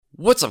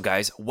What's up,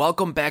 guys?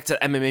 Welcome back to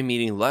the MMA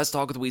meeting. Let's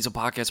Talk with Weasel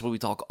podcast where we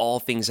talk all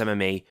things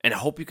MMA, and I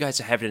hope you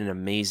guys are having an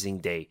amazing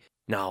day.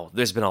 Now,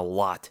 there's been a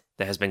lot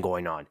that has been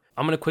going on.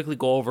 I'm going to quickly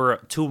go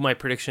over two of my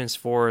predictions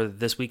for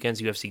this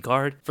weekend's UFC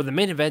card. For the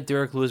main event,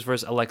 Derek Lewis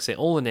versus Alexei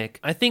Oleinik,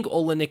 I think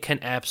Oleinik can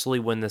absolutely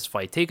win this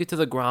fight. Take it to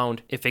the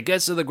ground. If it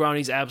gets to the ground,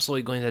 he's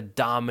absolutely going to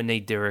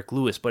dominate Derek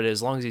Lewis, but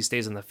as long as he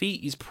stays on the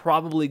feet, he's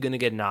probably going to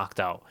get knocked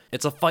out.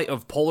 It's a fight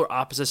of polar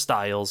opposite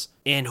styles,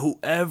 and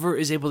whoever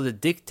is able to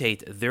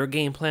dictate their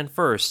game plan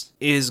first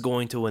is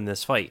going to win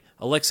this fight.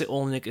 Alexei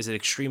Oleinik is an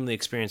extremely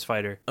experienced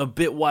fighter, a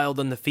bit wild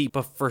on the feet,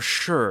 but for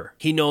sure,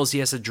 he knows he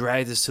has to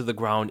drag this to the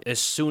ground as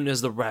soon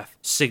as the ref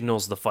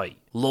signals the fight.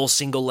 Low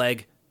single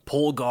leg,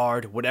 pull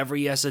guard, whatever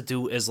he has to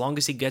do, as long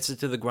as he gets it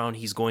to the ground,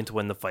 he's going to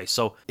win the fight.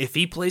 So if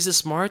he plays it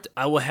smart,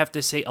 I will have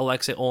to say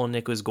Alexei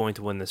Oleinik is going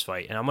to win this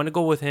fight. And I'm going to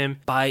go with him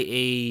by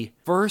a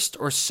first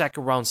or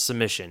second round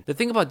submission. The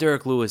thing about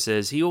Derek Lewis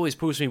is he always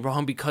proves me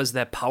wrong because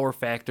that power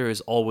factor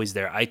is always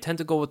there. I tend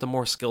to go with the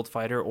more skilled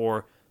fighter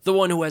or the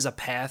one who has a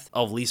path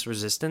of least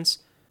resistance.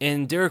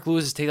 And Derek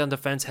Lewis' takedown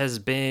defense has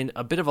been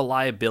a bit of a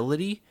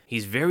liability.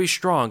 He's very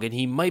strong, and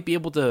he might be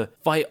able to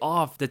fight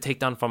off the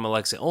takedown from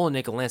Alexei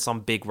Oleinik and land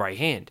some big right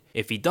hand.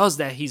 If he does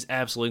that, he's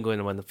absolutely going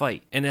to win the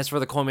fight. And as for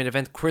the co-main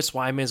event, Chris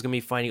Weidman is going to be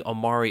fighting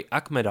Omari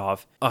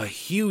Akhmedov. A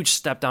huge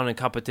step down in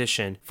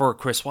competition for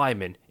Chris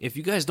Weidman. If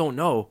you guys don't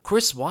know,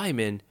 Chris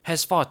Weidman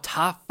has fought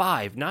top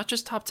 5, not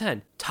just top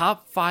 10,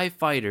 top 5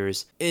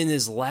 fighters in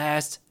his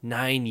last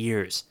 9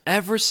 years.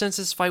 Ever since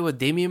his fight with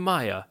Demian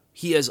Maia,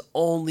 he has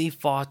only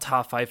fought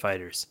top 5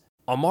 fighters.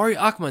 Omari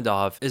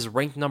Akhmedov is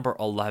ranked number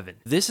 11.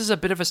 This is a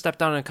bit of a step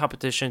down in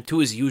competition to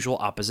his usual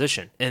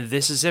opposition, and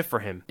this is it for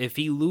him. If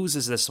he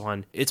loses this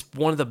one, it's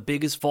one of the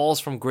biggest falls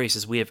from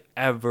graces we have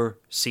ever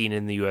seen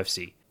in the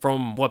UFC.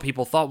 From what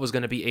people thought was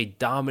going to be a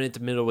dominant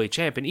middleweight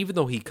champion, even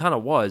though he kind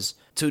of was,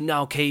 to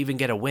now can't even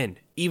get a win,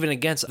 even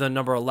against the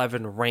number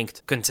 11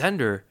 ranked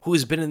contender who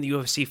has been in the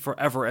UFC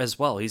forever as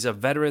well. He's a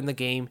veteran in the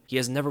game. He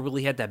has never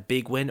really had that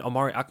big win.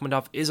 Omari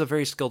Akhmedov is a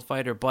very skilled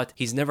fighter, but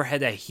he's never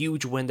had that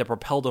huge win that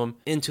propelled him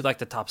into like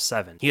the top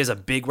 7. He has a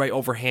big right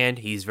overhand.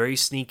 He's very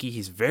sneaky.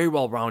 He's very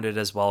well rounded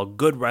as well.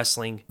 Good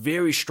wrestling.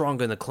 Very strong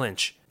in the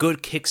clinch.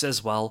 Good kicks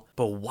as well.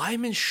 But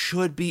Weidman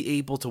should be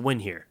able to win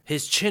here.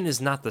 His chin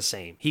is not the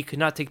same. He could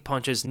not take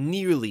punches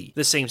nearly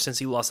the same since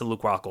he lost to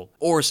Luke Rockhold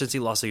or since he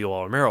lost to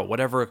Yoel Romero.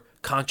 Whatever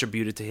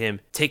contributed to him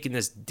taking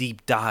this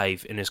deep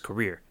dive in his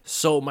career.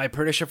 So my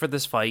prediction for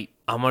this fight,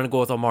 I'm going to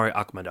go with Omari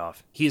Akhmedov.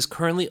 He is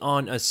currently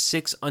on a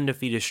 6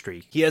 undefeated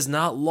streak. He has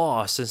not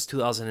lost since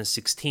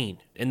 2016.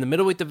 In the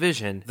middleweight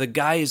division, the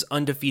guy is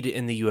undefeated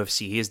in the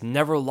UFC. He has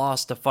never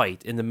lost a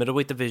fight in the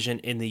middleweight division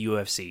in the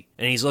UFC.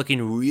 And he's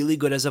looking really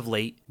good as of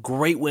late.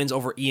 Great wins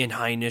over Ian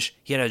Heinisch.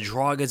 He had a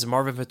draw against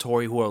Marvin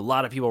Vettori, who a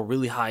lot of people are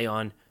really high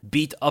on.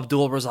 Beat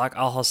Abdul Razak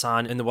Al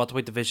Hassan in the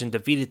welterweight division.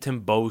 Defeated Tim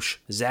Bosch,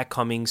 Zach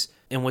Cummings.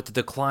 And with the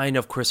decline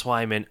of Chris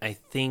Weidman, I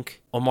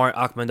think Omari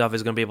Akhmedov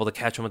is going to be able to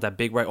catch him with that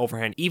big right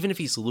overhand. Even if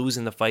he's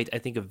losing the fight, I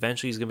think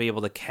eventually he's going to be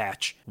able to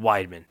catch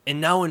Weidman. And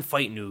now in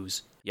fight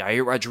news,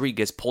 Yair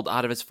Rodriguez pulled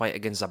out of his fight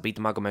against Zabit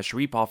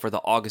Magomedsharipov for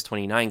the August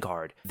 29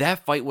 card.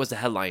 That fight was the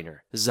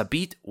headliner.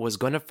 Zabit was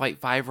going to fight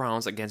 5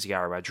 rounds against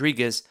Yair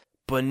Rodriguez,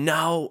 but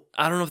now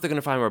I don't know if they're going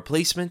to find a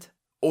replacement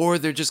or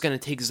they're just going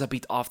to take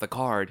Zabit off the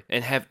card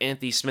and have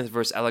Anthony Smith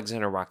versus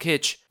Alexander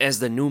Rakic as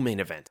the new main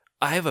event.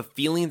 I have a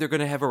feeling they're going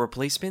to have a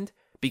replacement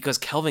because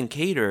Kelvin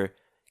Kattar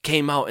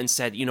came out and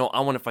said, I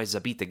want to fight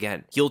Zabit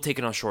again. He'll take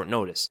it on short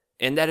notice.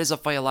 And that is a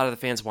fight a lot of the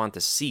fans want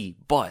to see,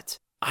 but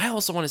I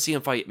also want to see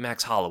him fight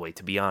Max Holloway,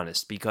 to be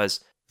honest,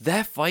 because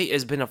that fight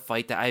has been a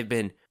fight that I've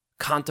been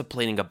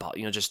contemplating about,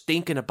 just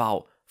thinking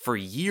about for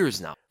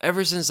years now.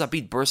 Ever since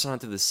Zabit burst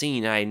onto the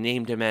scene, I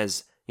named him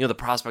as, the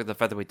prospect of the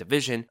featherweight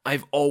division.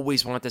 I've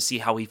always wanted to see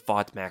how he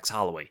fought Max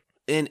Holloway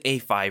in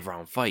a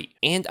 5-round fight.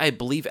 And I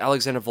believe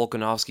Alexander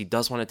Volkanovski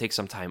does want to take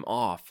some time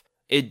off.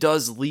 It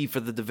does leave for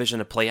the division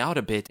to play out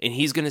a bit, and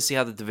he's going to see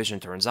how the division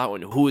turns out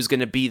and who is going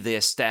to be the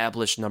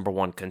established number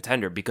 1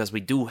 contender, because we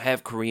do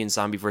have Korean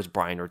Zombie versus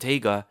Brian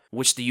Ortega,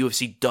 which the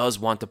UFC does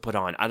want to put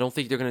on. I don't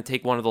think they're going to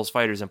take one of those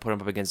fighters and put him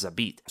up against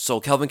Zabit.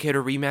 So Kelvin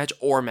Kattar rematch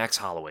or Max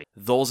Holloway.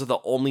 Those are the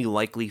only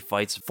likely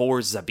fights for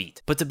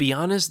Zabit. But to be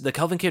honest, the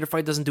Kelvin Kattar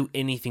fight doesn't do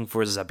anything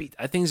for Zabit.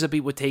 I think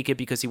Zabit would take it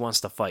because he wants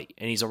to fight,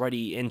 and he's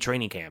already in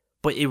training camp.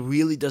 But it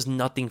really does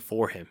nothing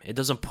for him. It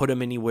doesn't put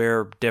him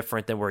anywhere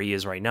different than where he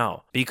is right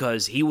now.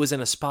 Because he was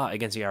in a spot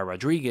against Yair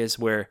Rodriguez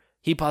where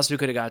he possibly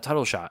could have got a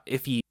title shot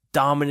if he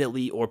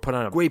dominantly or put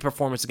on a great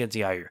performance against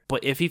Yair.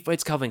 But if he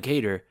fights Kelvin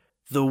Kattar,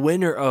 the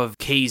winner of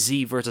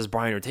KZ versus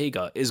Brian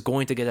Ortega is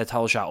going to get a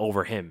title shot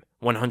over him,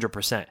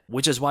 100%.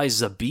 Which is why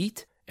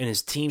Zabit and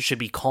his team should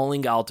be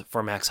calling out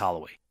for Max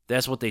Holloway.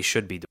 That's what they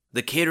should be doing.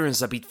 The Kattar and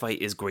Zabit fight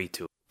is great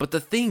too. But the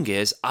thing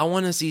is, I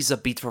want to see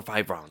Zabit for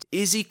 5 rounds.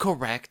 Is he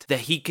correct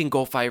that he can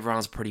go 5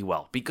 rounds pretty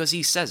well? Because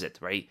he says it,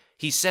 right?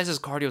 He says his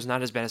cardio is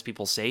not as bad as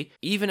people say.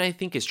 Even I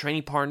think his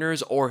training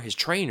partners or his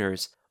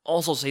trainers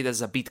also say that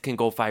Zabit can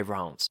go 5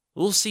 rounds.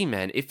 We'll see,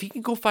 man. If he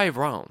can go 5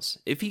 rounds,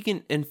 if he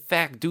can in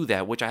fact do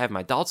that, which I have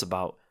my doubts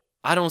about,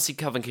 I don't see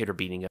Kelvin Cater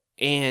beating him.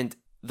 And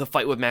the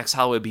fight with Max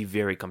Holloway would be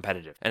very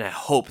competitive. And I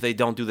hope they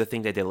don't do the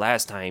thing they did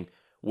last time,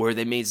 where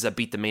they made Zeb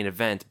beat the main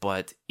event,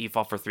 but he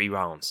fought for 3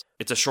 rounds.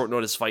 It's a short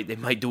notice fight. They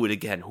might do it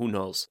again. Who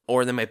knows?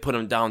 Or they might put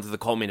him down to the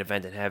co-main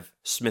event and have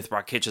Smith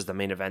Rockitch as the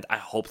main event. I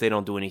hope they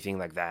don't do anything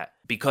like that.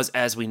 Because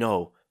as we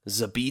know,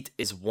 Zabit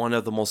is one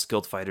of the most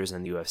skilled fighters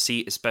in the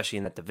UFC, especially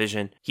in that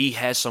division. He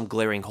has some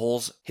glaring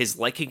holes. His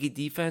leg kicking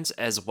defense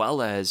as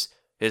well as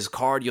his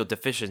cardio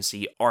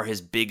deficiency are his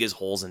biggest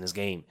holes in his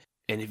game.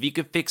 And if he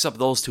could fix up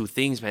those 2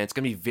 things, man, it's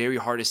going to be very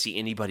hard to see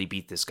anybody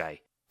beat this guy.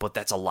 But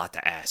that's a lot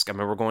to ask. I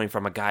mean, we're going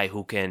from a guy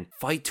who can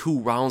fight 2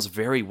 rounds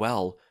very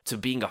well to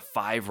being a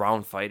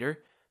 5-round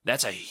fighter.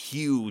 That's a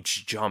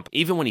huge jump.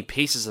 Even when he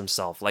paces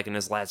himself, like in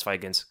his last fight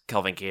against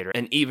Kelvin Cater,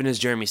 and even his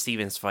Jeremy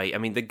Stephens fight, I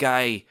mean, the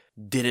guy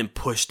didn't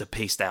push the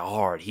pace that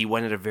hard. He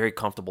went at a very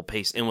comfortable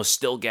pace and was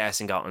still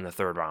gassing out in the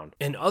 3rd round.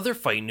 In other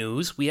fight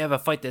news, we have a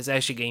fight that's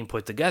actually getting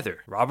put together.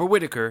 Robert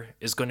Whittaker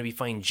is going to be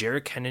fighting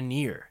Jared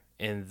Cannonier,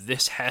 and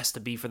this has to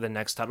be for the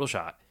next title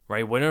shot,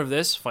 right? Winner of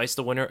this fights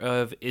the winner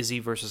of Izzy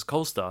versus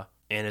Costa,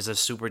 and is a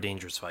super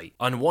dangerous fight.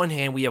 On one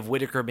hand, we have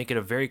Whittaker making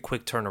a very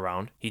quick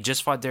turnaround. He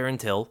just fought Darren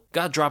Till,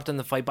 got dropped in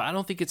the fight, but I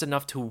don't think it's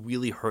enough to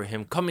really hurt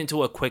him. Come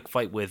into a quick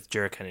fight with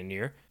Jared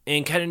Cannonier.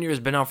 And Cannonier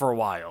has been out for a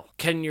while.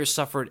 Cannonier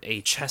suffered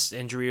a chest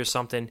injury or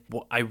something.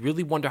 Well, I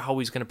really wonder how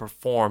he's going to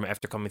perform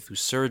after coming through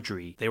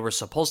surgery. They were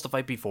supposed to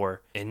fight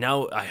before, and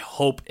now I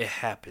hope it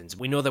happens.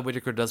 We know that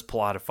Whittaker does pull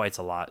out of fights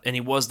a lot, and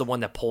he was the one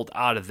that pulled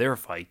out of their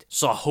fight.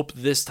 So I hope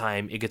this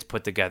time it gets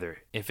put together.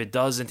 If it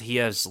doesn't, he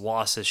has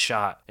lost his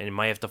shot, and he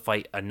might have to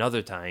fight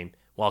another time,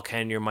 while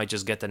Cannonier might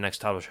just get the next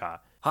title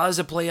shot. How does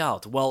it play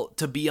out? Well,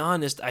 to be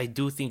honest, I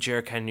do think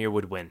Jared Cannonier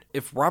would win.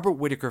 If Robert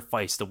Whittaker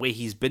fights the way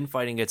he's been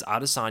fighting against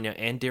Adesanya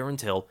and Darren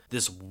Till,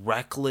 this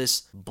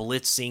reckless,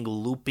 blitzing,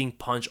 looping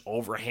punch,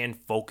 overhand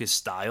focused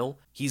style,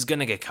 he's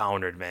gonna get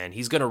countered, man.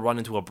 He's gonna run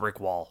into a brick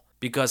wall.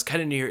 Because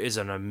Cannonier is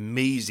an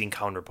amazing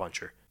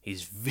counterpuncher.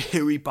 He's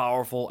very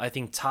powerful. I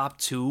think top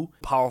 2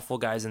 powerful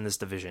guys in this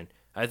division.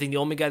 I think the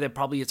only guy that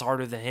probably hits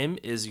harder than him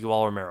is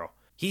Yoel Romero.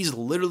 He's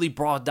literally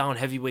brought down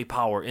heavyweight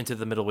power into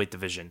the middleweight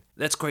division.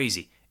 That's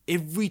crazy.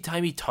 Every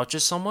time he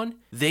touches someone,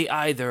 they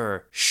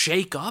either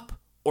shake up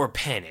or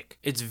panic.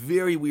 It's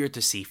very weird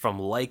to see, from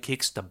leg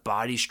kicks to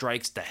body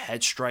strikes to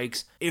head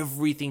strikes.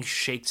 Everything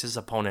shakes his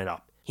opponent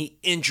up. He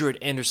injured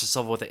Anderson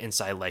Silva with an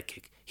inside leg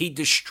kick. He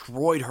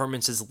destroyed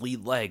Hermansson's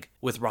lead leg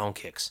with round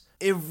kicks.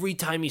 Every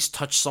time he's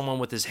touched someone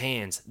with his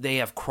hands, they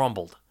have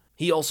crumbled.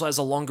 He also has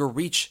a longer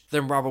reach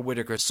than Robert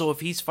Whittaker. So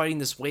if he's fighting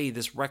this way,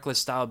 this reckless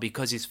style,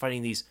 because he's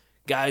fighting these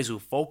guys who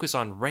focus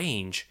on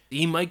range,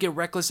 he might get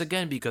reckless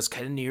again because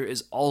Cannonier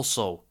is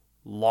also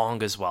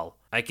long as well.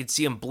 I could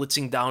see him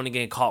blitzing down and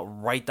getting caught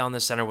right down the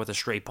center with a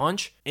straight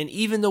punch. And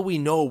even though we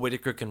know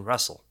Whittaker can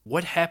wrestle,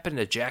 what happened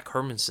to Jack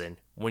Hermansson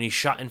when he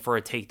shot in for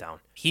a takedown?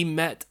 He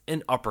met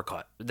an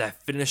uppercut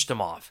that finished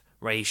him off,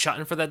 right? He shot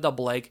in for that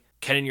double leg.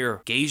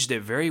 Cannonier gauged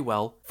it very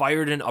well,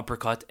 fired an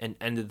uppercut, and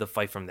ended the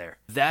fight from there.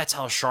 That's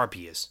how sharp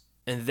he is.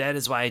 And that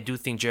is why I do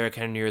think Jared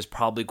Cannonier is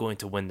probably going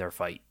to win their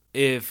fight.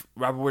 If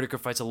Robert Whittaker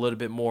fights a little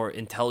bit more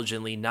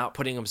intelligently, not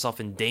putting himself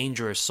in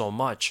danger so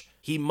much,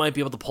 he might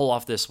be able to pull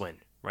off this win,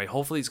 right?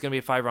 Hopefully it's going to be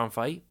a 5-round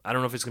fight. I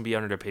don't know if it's going to be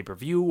under the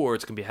pay-per-view or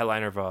it's going to be a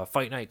headliner of a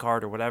fight night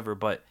card or whatever,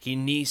 but he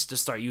needs to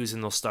start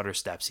using those stutter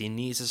steps. He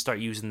needs to start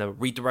using the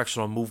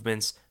redirectional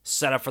movements,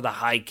 set up for the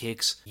high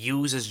kicks,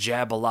 use his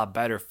jab a lot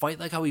better, fight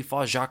like how he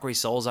fought Jacare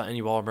Souza and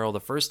Yoel Romero the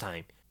first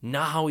time,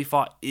 not how he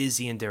fought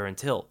Izzy and Darren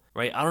Till.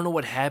 Right? I don't know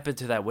what happened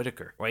to that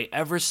Whittaker, right?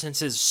 Ever since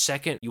his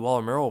second Yoel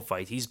Romero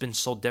fight, he's been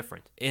so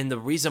different. And the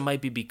reason might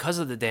be because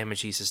of the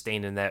damage he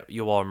sustained in that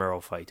Yoel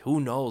Romero fight.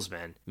 Who knows,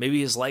 man? Maybe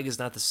his leg is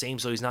not the same,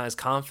 so he's not as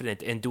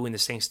confident in doing the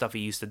same stuff he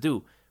used to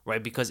do,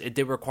 right? Because it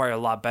did require a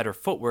lot better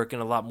footwork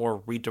and a lot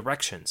more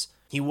redirections.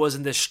 He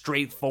wasn't this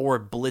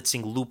straightforward,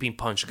 blitzing, looping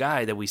punch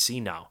guy that we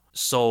see now.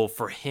 So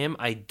for him,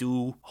 I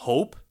do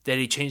hope that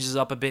he changes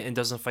up a bit and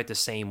doesn't fight the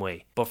same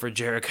way. But for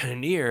Jared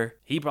Cannonier,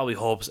 he probably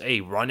hopes,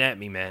 hey, run at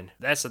me, man.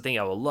 That's the thing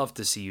I would love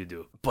to see you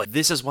do. But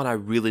this is what I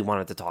really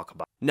wanted to talk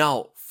about.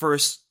 Now,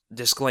 first,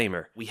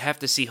 disclaimer, we have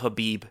to see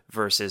Khabib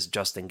versus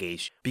Justin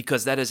Gaethje,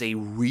 because that is a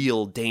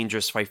real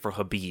dangerous fight for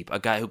Khabib, a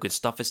guy who can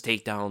stuff his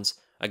takedowns,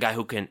 a guy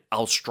who can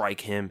outstrike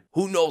him.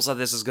 Who knows how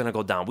this is going to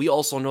go down? We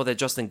also know that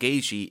Justin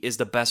Gaethje is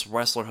the best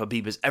wrestler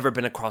Khabib has ever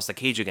been across the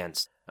cage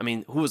against. I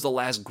mean, who was the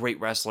last great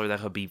wrestler that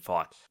Khabib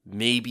fought?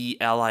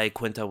 Maybe Ally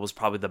Quinta was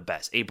probably the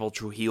best. April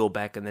Trujillo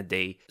back in the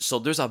day. So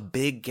there's a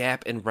big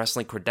gap in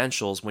wrestling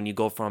credentials when you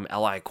go from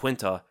Ally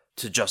Quinta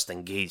to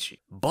Justin Gaethje.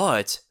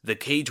 But the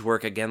cage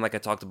work, again, like I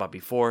talked about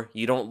before,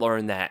 you don't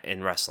learn that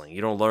in wrestling.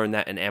 You don't learn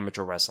that in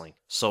amateur wrestling.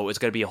 So it's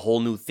going to be a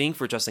whole new thing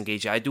for Justin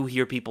Gaethje. I do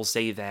hear people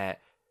say that,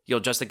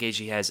 Justin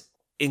Gaethje has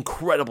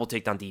incredible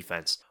takedown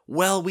defense.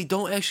 Well, we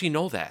don't actually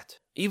know that.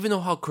 Even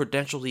though how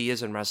credentialed he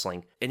is in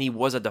wrestling, and he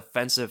was a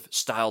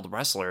defensive-styled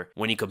wrestler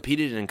when he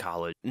competed in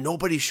college,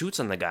 nobody shoots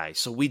on the guy.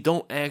 So we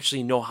don't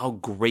actually know how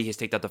great his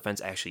takedown defense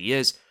actually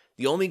is.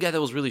 The only guy that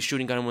was really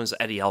shooting at him was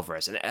Eddie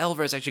Alvarez. And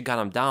Alvarez actually got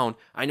him down.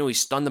 I know he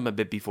stunned him a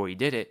bit before he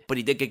did it, but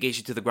he did get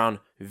Gaethje to the ground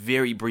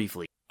very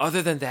briefly.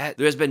 Other than that,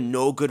 there has been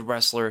no good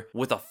wrestler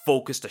with a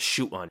focus to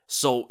shoot on.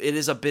 So it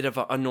is a bit of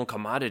an unknown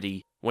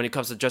commodity when it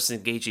comes to Justin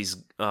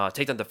Gaethje's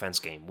takedown defense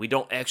game. We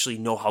don't actually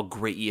know how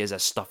great he is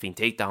at stuffing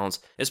takedowns,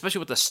 especially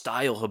with the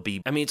style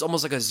Khabib. I mean, it's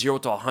almost like a 0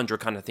 to 100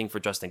 kind of thing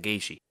for Justin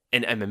Gaethje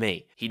in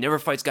MMA. He never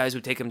fights guys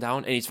who take him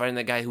down, and he's fighting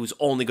that guy who's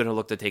only going to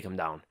look to take him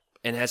down.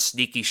 And has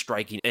sneaky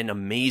striking and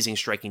amazing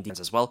striking defense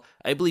as well.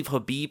 I believe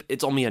Khabib,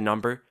 it's only a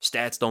number.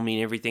 Stats don't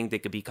mean everything. They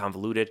could be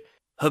convoluted.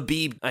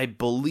 Khabib, I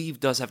believe,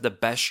 does have the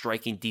best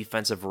striking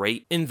defensive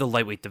rate in the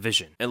lightweight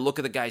division. And look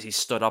at the guys he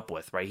stood up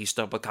with, right? He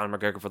stood up with Conor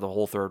McGregor for the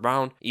whole third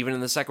round. Even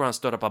in the second round,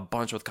 stood up a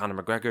bunch with Conor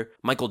McGregor.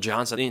 Michael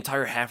Johnson, the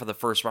entire half of the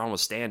first round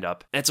was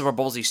stand-up. Edson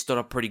Barboza he stood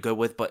up pretty good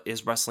with, but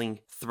his wrestling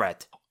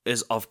threat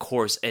is, of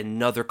course,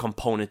 another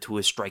component to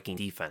his striking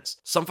defense.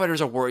 Some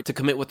fighters are worried to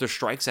commit with their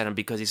strikes at him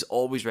because he's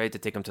always ready to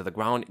take him to the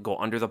ground, go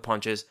under the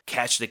punches,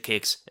 catch the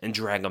kicks, and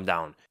drag him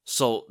down.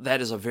 So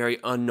that is a very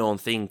unknown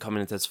thing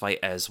coming into this fight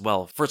as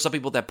well. For some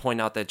people that point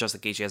out that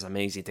Justin Gaethje has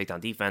amazing takedown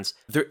defense,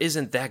 there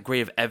isn't that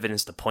great of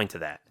evidence to point to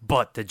that.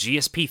 But the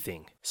GSP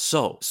thing.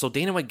 So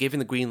Dana White giving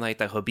the green light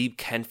that Khabib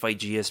can fight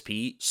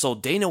GSP. So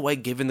Dana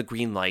White giving the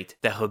green light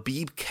that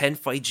Khabib can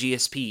fight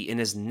GSP in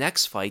his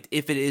next fight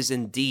if it is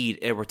indeed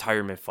a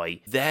retirement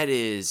fight. That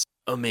is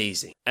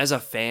amazing. As a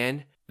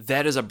fan,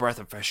 that is a breath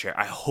of fresh air.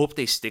 I hope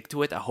they stick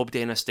to it. I hope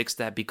Dana sticks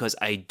to that because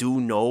I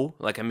do know,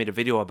 like I made a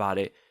video about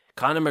it,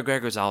 Conor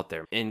McGregor's out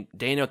there, and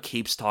Dana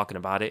keeps talking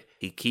about it.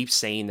 He keeps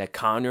saying that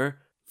Conor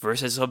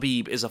versus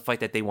Khabib is a fight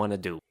that they want to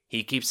do.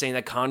 He keeps saying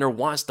that Conor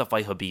wants to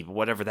fight Khabib,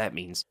 whatever that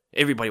means.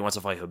 Everybody wants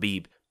to fight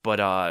Khabib,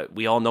 but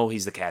we all know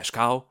he's the cash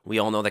cow. We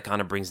all know that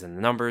Conor brings in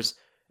the numbers,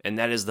 and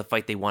that is the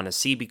fight they want to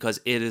see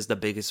because it is the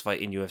biggest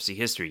fight in UFC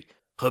history.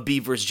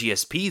 Khabib versus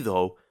GSP,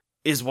 though,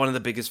 is one of the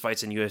biggest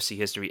fights in UFC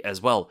history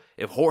as well.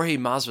 If Jorge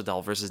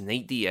Masvidal versus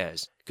Nate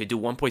Diaz could do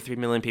 1.3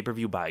 million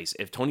pay-per-view buys,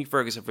 if Tony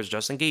Ferguson versus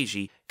Justin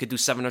Gaethje could do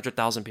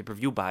 700,000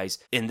 pay-per-view buys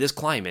in this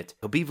climate,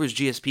 Khabib versus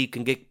GSP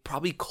can get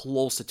probably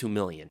close to 2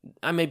 million.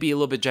 I may be a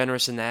little bit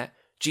generous in that.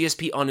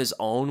 GSP on his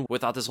own,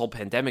 without this whole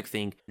pandemic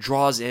thing,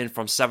 draws in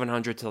from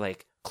 700 to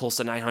like close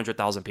to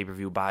 900,000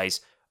 pay-per-view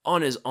buys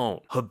on his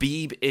own.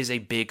 Khabib is a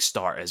big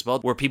star as well,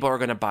 where people are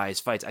going to buy his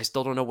fights. I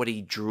still don't know what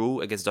he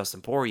drew against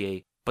Dustin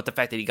Poirier, but the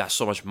fact that he got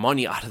so much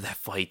money out of that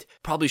fight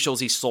probably shows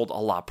he sold a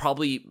lot.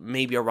 Probably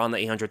maybe around the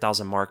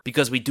 800,000 mark,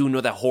 because we do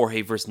know that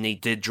Jorge versus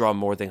Nate did draw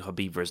more than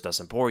Khabib versus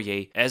Dustin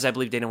Poirier, as I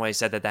believe Dana White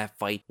said that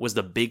fight was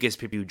the biggest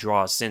pay-per-view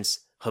draw since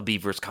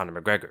Khabib versus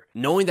Conor McGregor.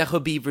 Knowing that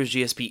Khabib versus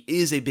GSP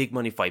is a big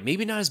money fight,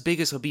 maybe not as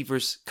big as Khabib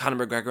versus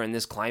Conor McGregor in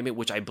this climate,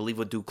 which I believe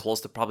would do close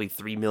to probably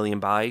 3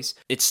 million buys,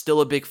 it's still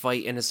a big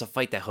fight, and it's a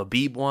fight that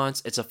Khabib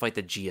wants, it's a fight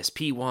that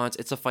GSP wants,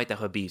 it's a fight that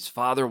Khabib's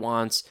father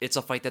wants, it's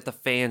a fight that the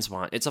fans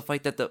want, it's a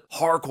fight that the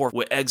hardcore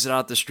would exit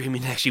out the stream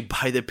and actually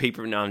buy the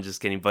paper. No, I'm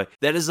just kidding, but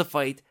that is a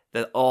fight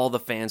that all the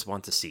fans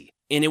want to see.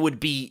 And it would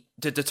be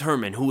to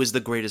determine who is the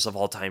greatest of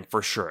all time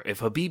for sure.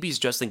 If Khabib is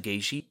Justin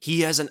Gaethje,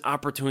 he has an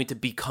opportunity to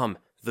become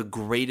the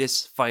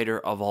greatest fighter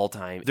of all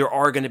time. There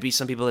are going to be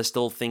some people that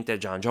still think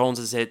that John Jones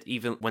is it,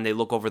 even when they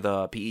look over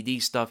the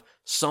PED stuff.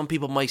 Some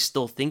people might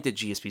still think that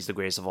GSP is the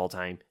greatest of all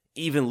time,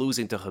 even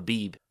losing to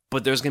Khabib.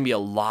 But there's going to be a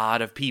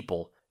lot of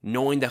people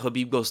knowing that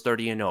Khabib goes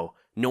 30-0,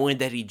 knowing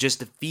that he just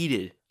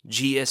defeated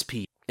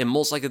GSP. And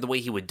most likely the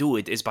way he would do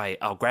it is by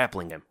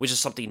out-grappling him, which is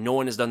something no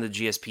one has done to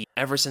GSP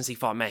ever since he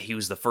fought Matt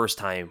Hughes the first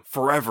time,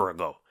 forever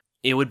ago.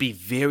 It would be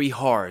very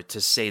hard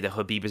to say that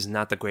Khabib is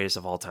not the greatest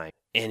of all time.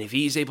 And if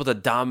he's able to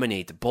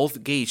dominate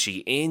both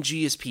Gaethje and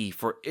GSP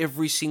for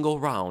every single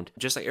round,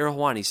 just like Ariel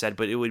Helwani said,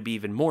 but it would be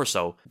even more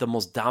so, the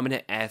most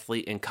dominant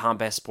athlete in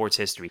combat sports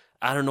history.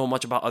 I don't know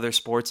much about other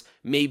sports,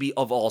 maybe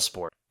of all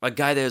sports. A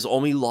guy that has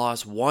only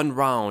lost one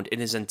round in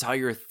his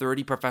entire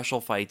 30 professional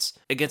fights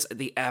against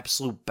the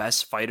absolute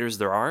best fighters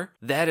there are.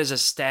 That is a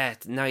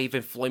stat not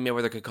even Floyd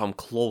Mayweather could come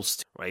close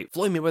to, right?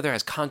 Floyd Mayweather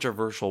has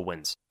controversial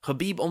wins.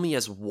 Khabib only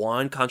has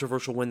one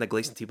controversial win, the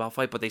Gleison Tibau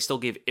fight, but they still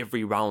gave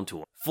every round to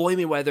him. Floyd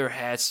Mayweather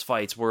has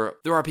fights where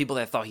there are people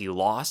that thought he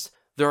lost.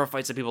 There are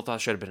fights that people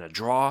thought should have been a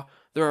draw.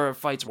 There are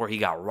fights where he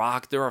got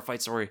rocked. There are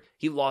fights where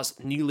he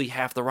lost nearly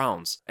half the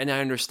rounds. And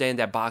I understand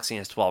that boxing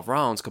has 12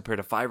 rounds compared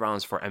to 5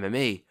 rounds for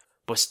MMA.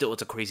 But still,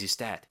 it's a crazy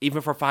stat.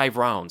 Even for 5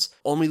 rounds,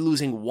 only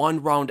losing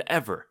 1 round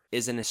ever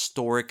is an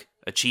historic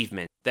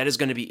achievement. That is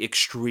going to be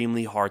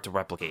extremely hard to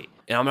replicate.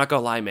 And I'm not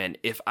going to lie, man,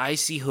 if I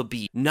see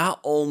Khabib not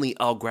only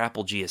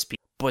out-grapple GSP,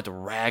 but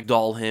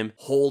ragdoll him,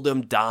 hold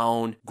him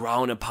down,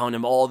 ground and pound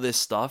him, all this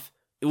stuff,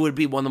 it would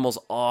be one of the most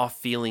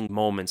awe-feeling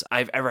moments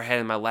I've ever had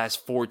in my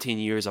last 14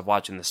 years of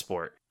watching the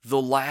sport.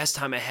 The last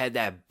time I had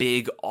that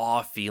big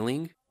awe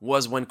feeling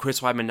was when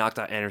Chris Weidman knocked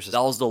out Anderson.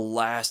 That was the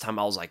last time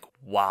I was like,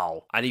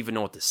 wow, I didn't even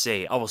know what to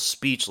say. I was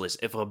speechless.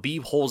 If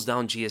Khabib holds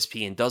down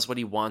GSP and does what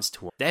he wants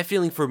to him, that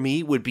feeling for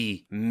me would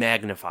be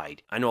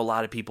magnified. I know a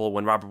lot of people,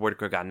 when Robert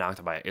Whittaker got knocked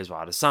out by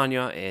Israel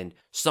Adesanya and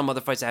some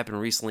other fights that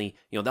happened recently,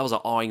 that was an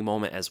awing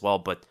moment as well.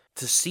 But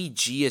to see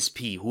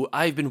GSP, who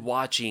I've been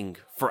watching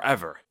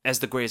forever as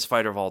the greatest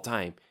fighter of all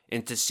time,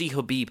 and to see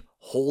Khabib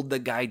hold the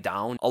guy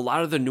down, a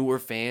lot of the newer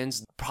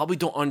fans probably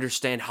don't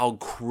understand how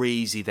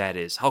crazy that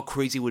is, how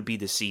crazy it would be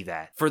to see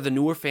that. For the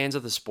newer fans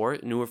of the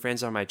sport, newer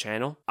fans on my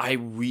channel, I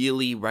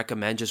really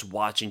recommend just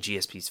watching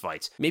GSP's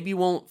fights. Maybe you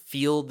won't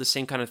feel the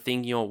same kind of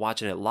thing,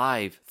 watching it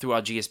live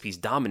throughout GSP's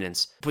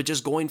dominance, but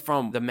just going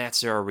from the Matt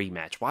Serra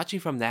rematch, watching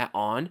from that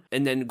on,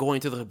 and then going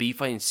to the Khabib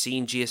fight and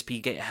seeing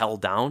GSP get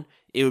held down,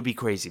 it would be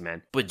crazy,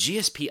 man. But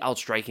GSP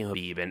outstriking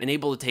Khabib and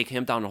able to take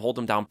him down and hold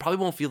him down probably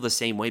won't feel the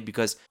same way,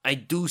 because I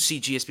do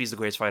see GSP as the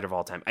greatest fighter of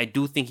all time. I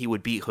do think he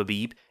would beat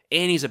Khabib,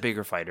 and he's a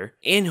bigger fighter.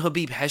 And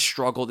Khabib has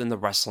struggled in the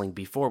wrestling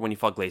before when he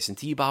fought Gleison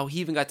Tibau.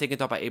 He even got taken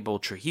down by Abel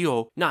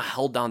Trujillo, not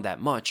held down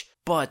that much,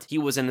 but he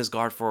was in his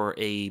guard for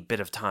a bit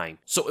of time.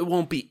 So it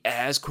won't be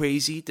as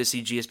crazy to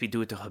see GSP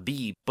do it to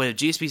Khabib, but if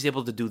GSP is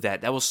able to do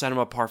that, that will set him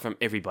apart from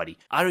everybody.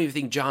 I don't even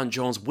think John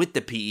Jones with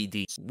the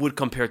PED would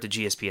compare to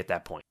GSP at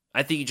that point.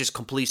 I think he just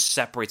completely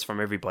separates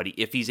from everybody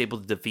if he's able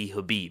to defeat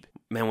Khabib.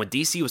 Man, when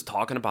DC was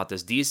talking about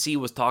this, DC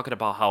was talking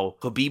about how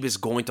Khabib is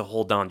going to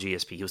hold down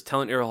GSP. He was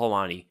telling Ariel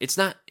Helwani, it's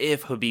not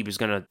if Khabib is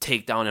going to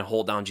take down and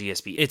hold down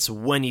GSP, it's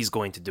when he's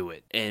going to do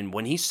it. And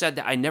when he said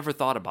that, I never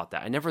thought about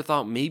that. I never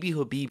thought maybe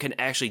Khabib can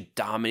actually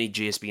dominate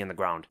GSP on the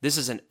ground. This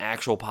is an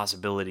actual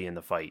possibility in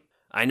the fight.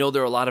 I know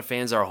there are a lot of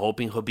fans that are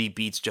hoping Khabib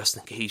beats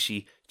Justin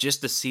Gaethje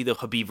just to see the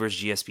Khabib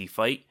versus GSP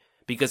fight.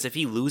 Because if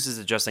he loses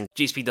to Justin,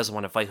 GSP doesn't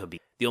want to fight Khabib.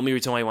 The only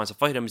reason why he wants to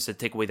fight him is to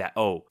take away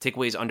take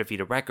away his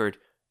undefeated record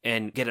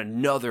and get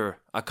another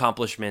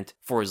accomplishment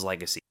for his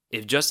legacy.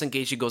 If Justin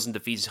Gaethje goes and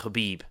defeats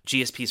Khabib,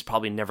 GSP is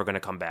probably never going to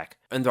come back.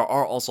 And there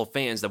are also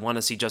fans that want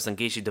to see Justin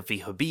Gaethje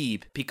defeat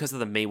Khabib because of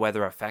the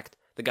Mayweather effect.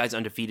 The guy's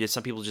undefeated.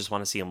 Some people just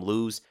want to see him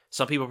lose.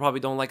 Some people probably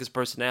don't like his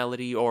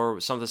personality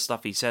or some of the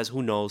stuff he says.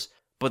 Who knows?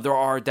 But there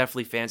are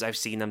definitely fans, I've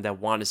seen them, that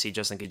want to see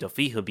Justin Gaethje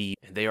defeat Khabib,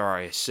 and they are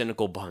a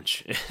cynical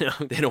bunch.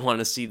 They don't want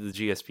to see the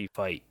GSP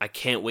fight. I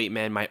can't wait,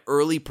 man. My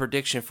early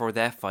prediction for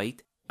that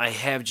fight, I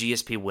have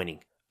GSP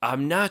winning.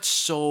 I'm not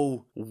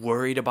so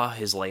worried about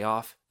his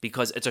layoff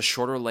because it's a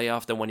shorter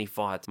layoff than when he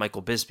fought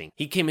Michael Bisping.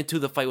 He came into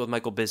the fight with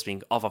Michael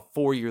Bisping off a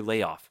 4-year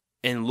layoff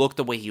and looked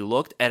the way he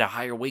looked at a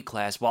higher weight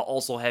class while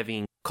also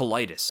having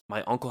colitis.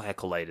 My uncle had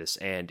colitis,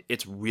 and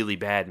it's really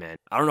bad, man.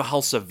 I don't know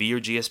how severe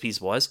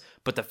GSP's was,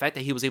 but the fact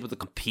that he was able to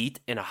compete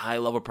in a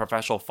high-level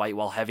professional fight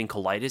while having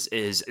colitis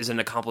is an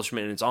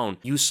accomplishment in its own.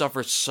 You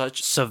suffer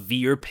such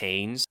severe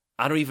pains.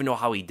 I don't even know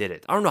how he did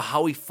it. I don't know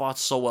how he fought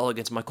so well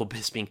against Michael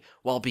Bisping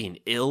while being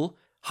ill,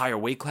 higher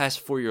weight class,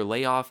 4-year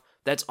layoff.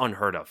 That's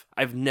unheard of.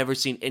 I've never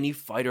seen any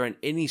fighter in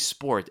any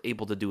sport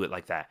able to do it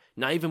like that.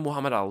 Not even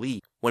Muhammad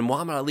Ali. When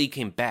Muhammad Ali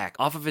came back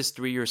off of his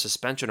 3-year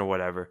suspension or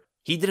whatever,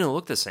 he didn't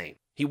look the same.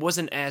 He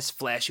wasn't as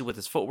flashy with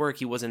his footwork.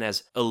 He wasn't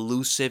as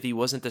elusive. He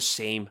wasn't the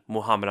same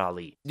Muhammad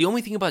Ali. The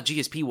only thing about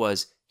GSP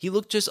was he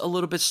looked just a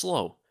little bit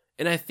slow.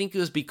 And I think it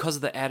was because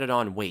of the added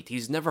on weight.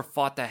 He's never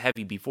fought that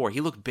heavy before.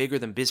 He looked bigger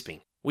than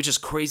Bisping, which is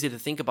crazy to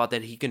think about,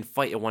 that he can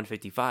fight at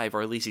 155,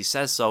 or at least he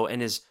says so.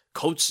 And his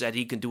coach said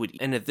he can do it.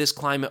 And at this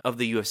climate of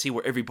the UFC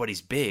where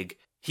everybody's big,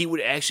 he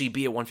would actually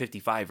be a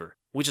 155er,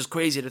 which is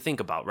crazy to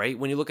think about, right?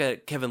 When you look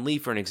at Kevin Lee,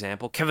 for an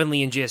example, Kevin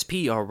Lee and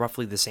GSP are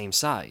roughly the same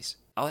size.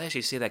 I'll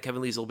actually say that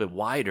Kevin Lee's a little bit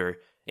wider,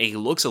 and he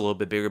looks a little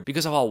bit bigger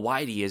because of how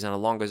wide he is and how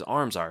long his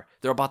arms are.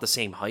 They're about the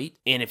same height,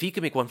 and if he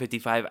can make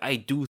 155, I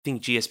do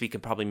think GSP can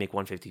probably make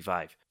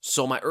 155.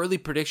 So my early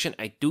prediction,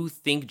 I do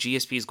think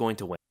GSP is going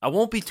to win. I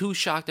won't be too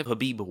shocked if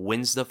Khabib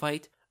wins the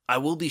fight. I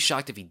will be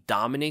shocked if he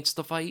dominates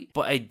the fight,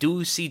 but I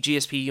do see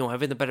GSP,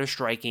 having the better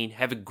striking,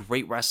 having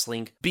great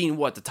wrestling, being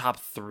the top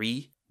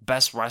 3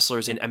 best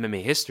wrestlers in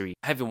MMA history,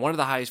 having one of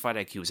the highest fight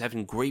IQs,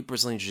 having great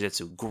Brazilian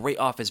Jiu-Jitsu, great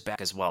off his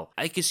back as well.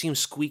 I could see him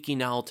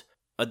squeaking out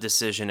a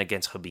decision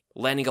against Khabib,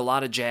 landing a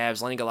lot of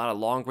jabs, landing a lot of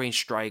long-range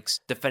strikes,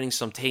 defending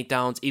some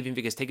takedowns, even if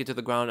he gets taken to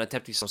the ground,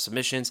 attempting some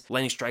submissions,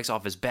 landing strikes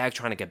off his back,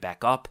 trying to get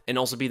back up, and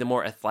also be the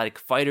more athletic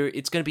fighter.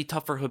 It's going to be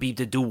tough for Khabib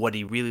to do what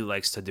he really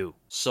likes to do.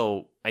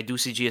 So I do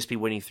see GSP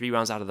winning 3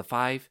 rounds out of the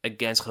 5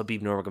 against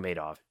Khabib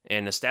Nurmagomedov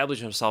and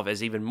establishing himself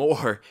as even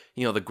more,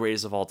 the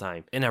greatest of all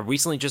time. And I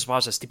recently just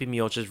watched a Stipe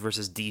Miocic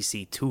versus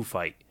DC2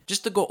 fight.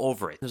 Just to go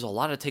over it, there's a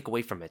lot to take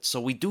away from it. So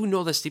we do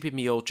know that Stipe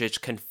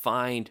Miocic can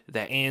find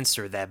that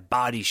answer, that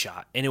body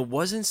shot. And it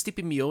wasn't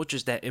Stipe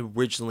Miocic that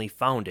originally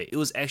found it. It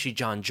was actually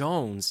John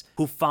Jones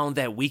who found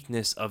that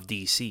weakness of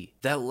DC.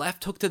 That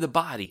left hook to the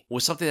body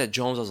was something that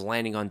Jones was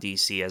landing on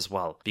DC as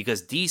well.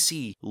 Because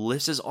DC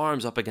lifts his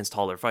arms up against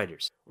taller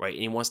fighters, right?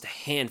 And he wants to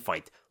hand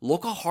fight.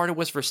 Look how hard it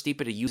was for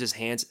Stipe to use his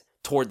hands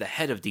toward the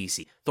head of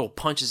DC, throw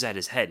punches at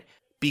his head.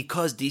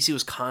 Because DC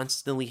was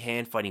constantly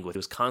hand fighting with, he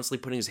was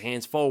constantly putting his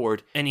hands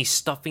forward, and he's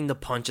stuffing the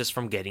punches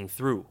from getting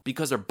through.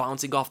 Because they're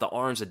bouncing off the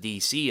arms of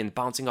DC and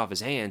bouncing off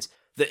his hands,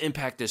 the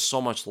impact is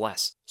so much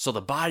less. So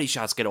the body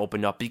shots get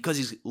opened up because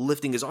he's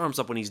lifting his arms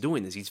up when he's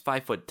doing this. He's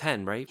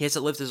 5'10", right? He has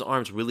to lift his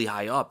arms really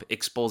high up,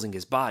 exposing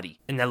his body.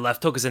 And that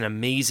left hook is an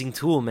amazing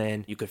tool,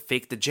 man. You could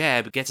fake the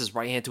jab, gets his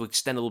right hand to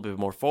extend a little bit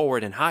more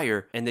forward and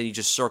higher, and then you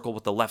just circle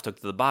with the left hook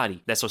to the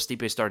body. That's what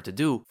Stipe started to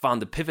do,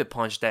 found the pivot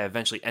punch that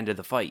eventually ended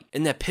the fight.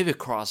 And that pivot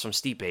cross from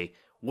Stipe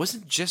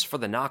wasn't just for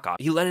the knockout.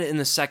 He let it in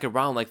the second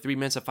round, like 3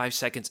 minutes and 5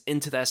 seconds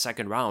into that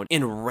second round,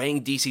 and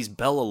rang DC's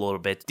bell a little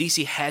bit.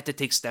 DC had to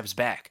take steps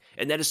back,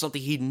 and that is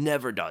something he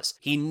never does.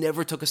 He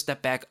never took a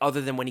step back other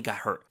than when he got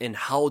hurt. And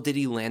how did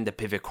he land the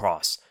pivot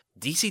cross?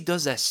 DC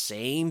does that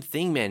same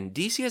thing, man.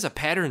 DC has a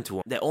pattern to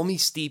him that only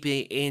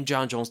Stipe and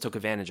Jon Jones took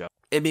advantage of.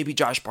 It may be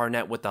Josh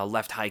Barnett with the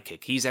left high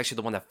kick. He's actually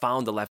the one that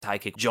found the left high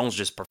kick. Jones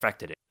just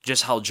perfected it.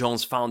 Just how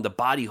Jones found the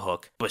body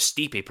hook, but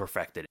Stipe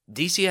perfected it.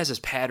 DC has his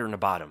pattern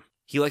about him.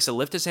 He likes to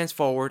lift his hands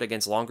forward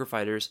against longer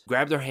fighters,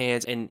 grab their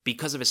hands, and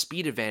because of his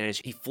speed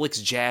advantage, he flicks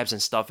jabs and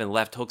stuff and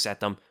left hooks at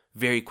them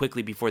very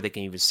quickly before they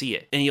can even see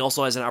it. And he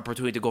also has an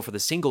opportunity to go for the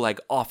single leg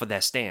off of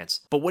that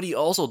stance. But what he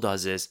also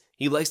does is,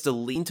 he likes to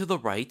lean to the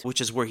right,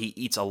 which is where he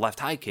eats a left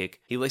high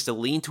kick. He likes to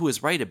lean to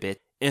his right a bit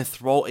and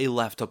throw a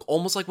left hook,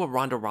 almost like what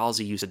Ronda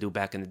Rousey used to do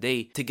back in the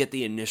day to get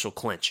the initial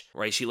clinch,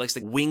 right? She likes to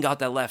wing out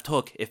that left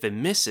hook. If it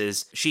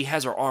misses, she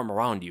has her arm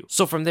around you.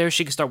 So from there,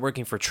 she can start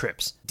working for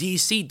trips.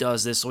 DC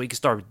does this so he can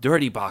start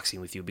dirty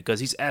boxing with you because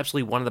he's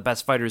absolutely one of the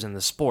best fighters in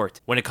the sport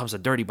when it comes to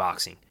dirty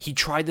boxing. He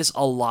tried this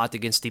a lot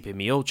against Stipe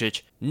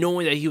Miocic,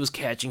 knowing that he was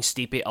catching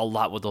Stipe a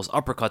lot with those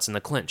uppercuts in the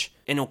clinch.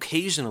 And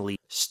occasionally,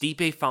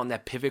 Stipe found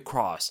that pivot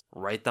cross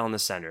right down the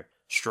center.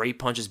 Straight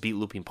punches beat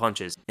looping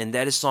punches, and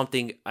that is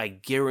something I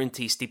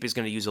guarantee Stipe is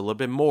going to use a little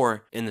bit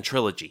more in the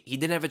trilogy. He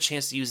didn't have a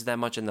chance to use it that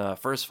much in the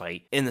first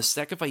fight. In the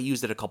second fight, he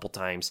used it a couple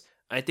times.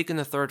 I think in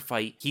the third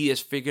fight, he has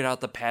figured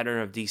out the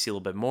pattern of DC a little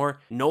bit more,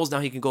 knows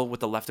now he can go with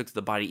the left hook to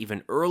the body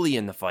even early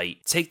in the fight,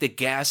 take the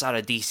gas out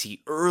of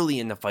DC early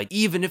in the fight,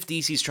 even if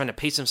DC's trying to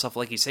pace himself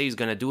like he said he's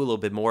going to do a little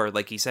bit more,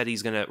 like he said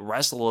he's going to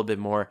wrestle a little bit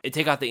more, and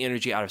take out the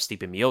energy out of Stipe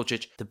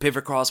Miocic. The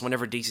pivot cross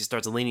whenever DC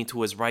starts leaning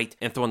to his right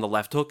and throwing the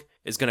left hook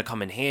is going to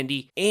come in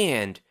handy,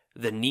 and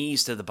the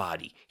knees to the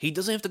body. He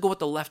doesn't have to go with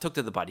the left hook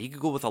to the body. He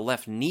could go with a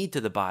left knee to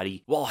the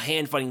body while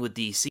hand fighting with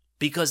DC.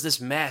 Because this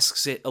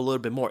masks it a little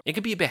bit more. It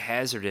could be a bit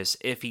hazardous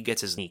if he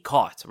gets his knee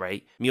caught,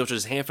 right? Miocic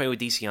is hand fighting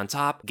with DC on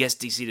top, gets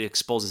DC to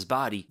expose his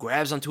body,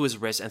 grabs onto his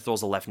wrist, and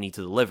throws the left knee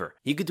to the liver.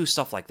 He could do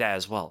stuff like that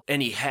as well.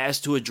 And he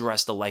has to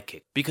address the leg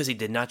kick because he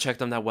did not check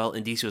them that well,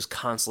 and DC was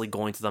constantly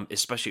going to them,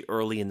 especially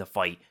early in the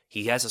fight.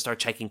 He has to start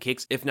checking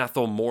kicks, if not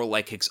throw more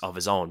leg kicks of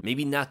his own.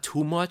 Maybe not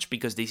too much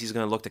because DC's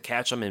going to look to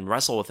catch him and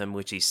wrestle with him,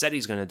 which he said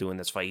he's going to do in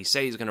this fight. He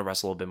said he's going to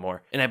wrestle a little bit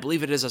more. And I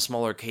believe it is a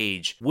smaller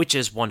cage, which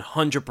is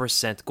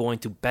 100% going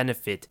to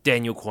benefit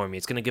Daniel Cormier.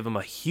 It's going to give him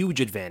a huge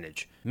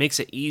advantage. Makes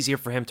it easier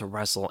for him to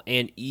wrestle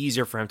and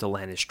easier for him to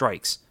land his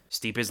strikes.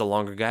 Stipe is the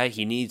longer guy.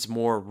 He needs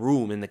more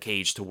room in the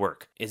cage to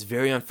work. It's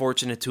very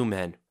unfortunate too,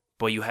 man,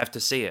 but you have to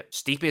say it.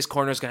 Stipe's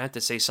corner is going to have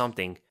to say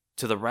something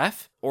to the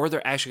ref, or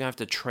they're actually going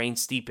to have to train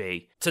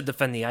Stipe to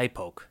defend the eye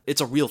poke.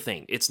 It's a real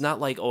thing. It's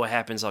not like, oh, it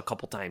happens a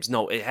couple times.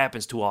 No, it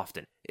happens too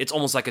often. It's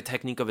almost like a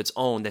technique of its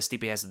own that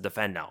Stipe has to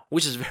defend now,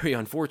 which is very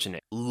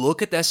unfortunate.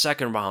 Look at that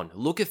second round.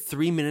 Look at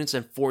 3 minutes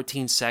and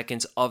 14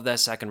 seconds of that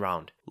second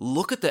round.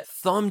 Look at the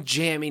thumb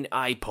jamming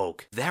eye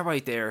poke. That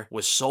right there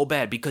was so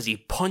bad because he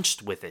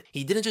punched with it.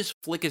 He didn't just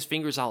flick his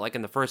fingers out like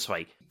in the first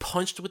fight. He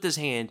punched with his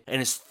hand and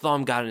his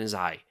thumb got in his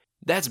eye.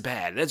 That's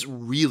bad. That's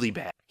really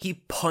bad. He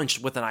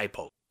punched with an eye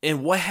poke.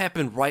 And what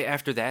happened right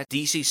after that?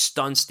 DC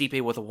stunned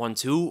Stipe with a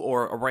 1-2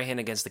 or a right hand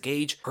against the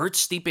cage. Hurt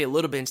Stipe a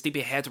little bit and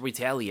Stipe had to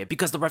retaliate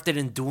because the ref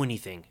didn't do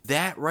anything.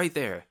 That right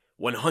there,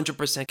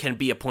 100% can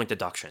be a point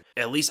deduction.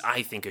 At least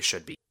I think it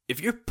should be.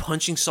 If you're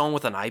punching someone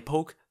with an eye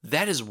poke,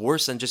 that is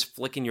worse than just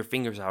flicking your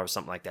fingers out or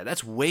something like that.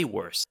 That's way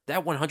worse.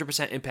 That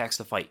 100% impacts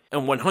the fight.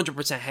 And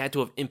 100% had to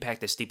have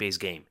impacted Stipe's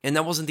game. And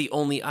that wasn't the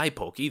only eye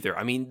poke either.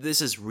 I mean,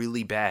 this is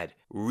really bad.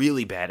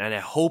 Really bad. And I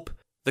hope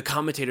the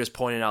commentators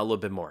pointed out a little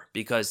bit more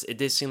because it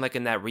did seem like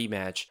in that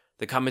rematch,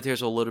 the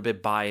commentators were a little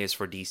bit biased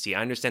for DC.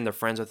 I understand they're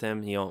friends with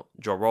him,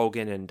 Joe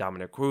Rogan and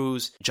Dominic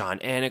Cruz, John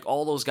Anik,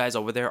 all those guys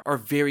over there are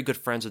very good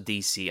friends with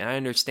DC. And I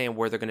understand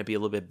where they're going to be a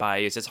little bit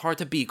biased. It's hard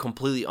to be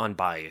completely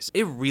unbiased.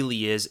 It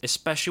really is,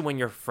 especially when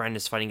your friend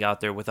is fighting out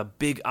there with a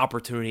big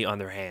opportunity on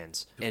their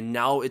hands. And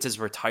now it's his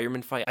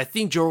retirement fight. I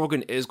think Joe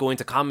Rogan is going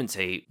to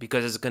commentate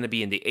because it's going to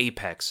be in the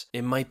Apex.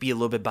 It might be a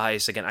little bit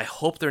biased again. I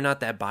hope they're not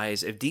that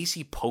biased. If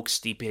DC pokes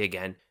Stipe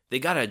again, they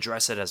gotta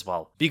address it as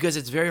well. Because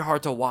it's very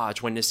hard to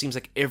watch when it seems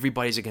like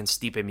everybody's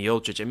against Stipe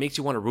Miocic. It makes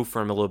you want to root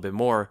for him a little bit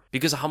more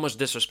because of how much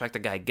disrespect the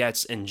guy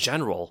gets in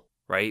general,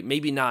 right?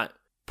 Maybe not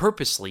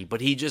purposely,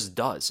 but he just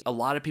does. A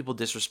lot of people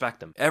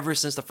disrespect him. Ever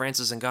since the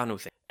Francis Ngannou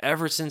thing.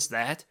 Ever since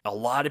that, a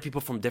lot of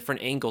people from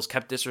different angles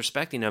kept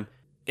disrespecting him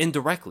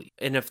indirectly.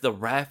 And if the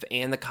ref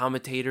and the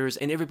commentators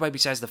and everybody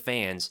besides the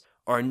fans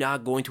are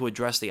not going to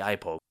address the eye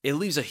poke, it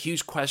leaves a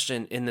huge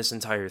question in this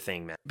entire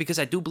thing, man. Because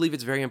I do believe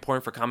it's very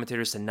important for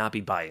commentators to not be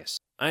biased.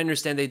 I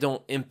understand they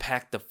don't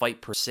impact the fight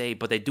per se,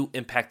 but they do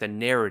impact the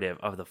narrative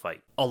of the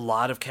fight. A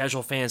lot of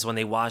casual fans, when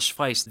they watch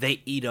fights,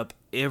 they eat up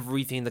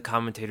everything the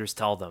commentators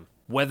tell them.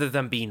 Whether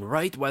them being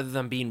right, whether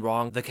them being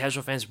wrong, the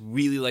casual fans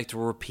really like to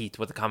repeat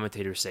what the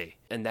commentators say.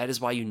 And that is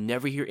why you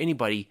never hear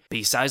anybody,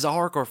 besides the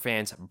hardcore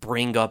fans,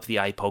 bring up the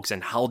eye pokes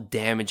and how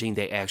damaging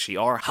they actually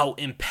are, how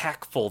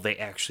impactful they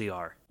actually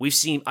are. We've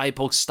seen eye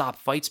pokes stop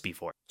fights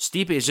before.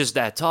 Stipe is just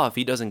that tough,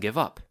 he doesn't give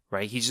up,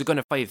 right? He's just going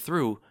to fight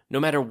through, no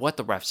matter what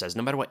the ref says,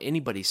 no matter what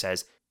anybody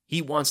says,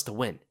 he wants to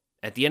win.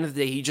 At the end of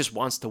the day, he just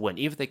wants to win.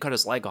 Even if they cut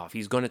his leg off,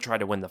 he's going to try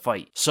to win the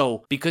fight.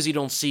 So, because you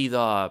don't see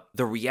the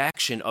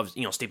reaction of,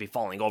 Stipe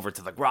falling over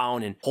to the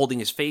ground and holding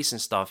his face and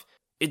stuff,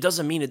 it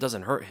doesn't mean it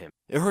doesn't hurt him.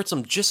 It hurts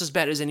him just as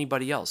bad as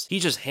anybody else. He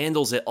just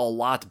handles it a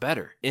lot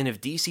better. And if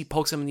DC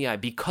pokes him in the eye,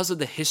 because of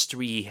the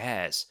history he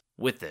has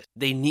with it,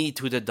 they need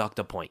to deduct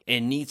a point.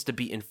 It needs to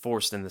be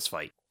enforced in this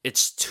fight.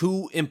 It's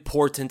too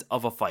important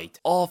of a fight.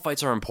 All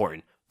fights are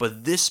important,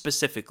 but this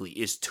specifically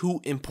is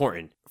too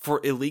important for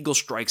illegal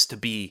strikes to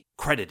be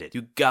credited.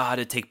 You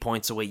gotta take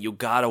points away. You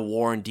gotta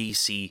warn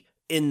DC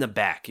in the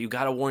back. You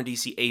gotta warn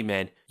DC, hey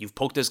man, you've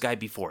poked this guy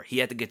before. He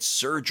had to get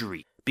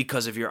surgery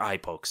because of your eye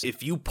pokes.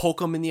 If you poke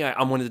him in the eye,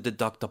 I'm going to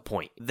deduct a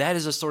point. That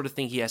is the sort of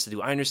thing he has to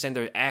do. I understand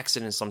there are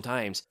accidents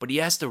sometimes, but he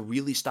has to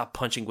really stop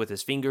punching with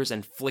his fingers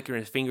and flickering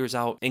his fingers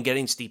out and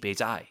getting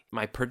Stipe's eye.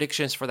 My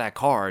predictions for that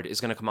card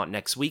is going to come out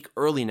next week,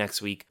 early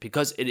next week,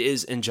 because it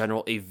is in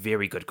general a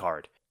very good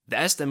card.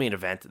 That's the main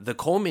event. The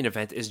co-main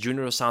event is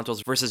Junior Dos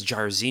Santos versus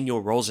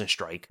Jairzinho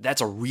Rozenstruik.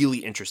 That's a really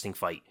interesting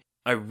fight.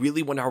 I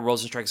really wonder how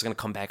Rozenstruik is going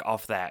to come back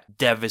off that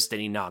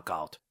devastating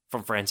knockout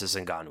from Francis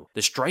Ngannou.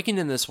 The striking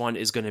in this one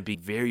is going to be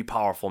very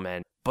powerful,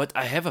 man. But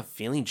I have a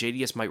feeling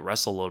JDS might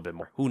wrestle a little bit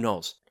more. Who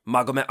knows?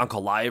 Magomed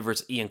Ankalaev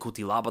versus Ian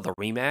Cutelaba, the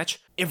rematch.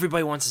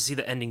 Everybody wants to see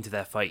the ending to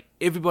that fight.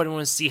 Everybody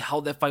wants to see how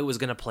that fight was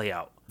going to play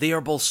out. They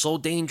are both so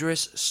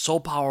dangerous, so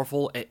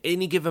powerful. At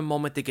any given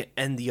moment, they can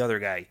end the other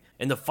guy.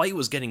 And the fight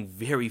was getting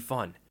very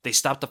fun. They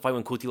stopped the fight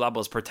when Cutelaba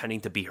was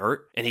pretending to be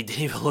hurt, and he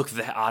didn't even look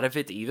that out of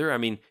it either. I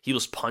mean, he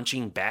was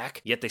punching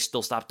back, yet they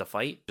still stopped the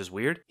fight, which is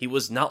weird. He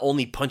was not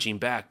only punching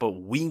back, but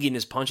winging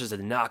his punches to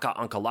knock out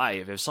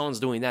Ankalaev. If someone's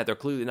doing that, they're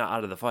clearly not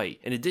out of the fight.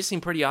 And it did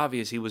seem pretty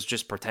obvious he was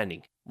just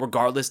pretending.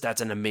 Regardless,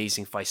 that's an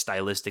amazing fight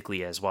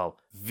stylistically as well.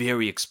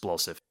 Very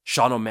explosive.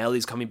 Sean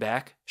O'Malley's coming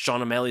back.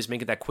 Sean O'Malley's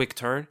making that quick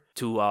turn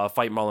to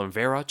fight Marlon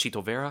Vera,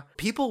 Chito Vera.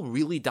 People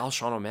really doubt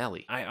Sean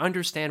O'Malley. I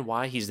understand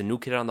why. He's the new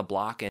kid on the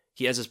block, and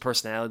he has his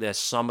personality that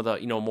some of the,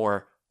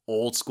 more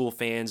old school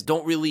fans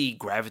don't really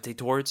gravitate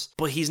towards.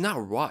 But he's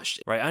not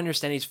rushed, right? I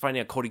understand he's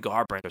fighting a Cody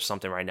Garbrandt or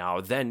something right now.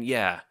 Then,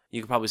 yeah,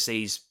 you could probably say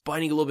he's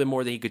biting a little bit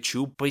more than he could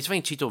chew. But he's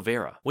fighting Chito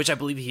Vera, which I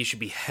believe he should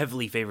be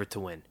heavily favored to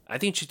win. I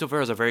think Chito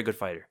Vera is a very good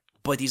fighter,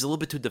 but he's a little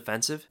bit too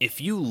defensive. If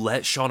you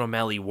let Sean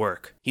O'Malley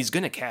work, he's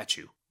going to catch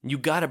you. You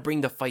gotta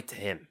bring the fight to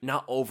him.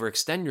 Not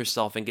overextend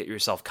yourself and get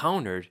yourself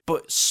countered,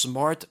 but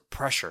smart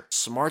pressure,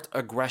 smart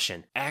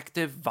aggression,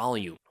 active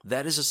volume.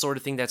 That is the sort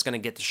of thing that's gonna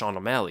get to Sean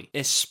O'Malley,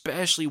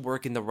 especially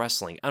working the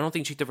wrestling. I don't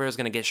think Chito Vera is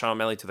gonna get Sean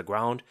O'Malley to the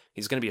ground.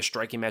 He's gonna be a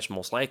striking match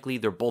most likely.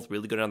 They're both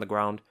really good on the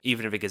ground.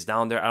 Even if it gets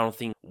down there, I don't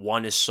think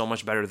one is so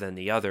much better than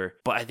the other.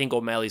 But I think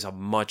O'Malley's a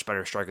much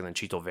better striker than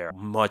Chito Vera.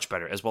 Much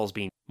better, as well as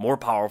being more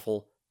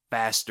powerful,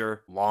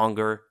 faster,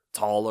 longer,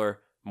 taller,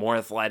 more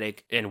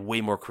athletic, and way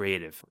more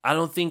creative. I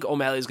don't think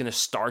O'Malley's going to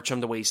starch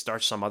him the way he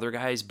starched some other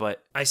guys,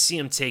 but I see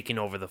him taking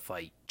over the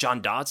fight.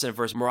 John Dodson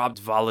versus Merab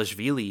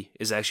Dvalishvili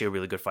is actually a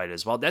really good fight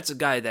as well. That's a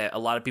guy that a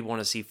lot of people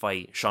want to see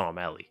fight Sean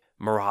O'Malley.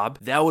 Merab,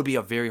 that would be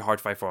a very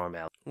hard fight for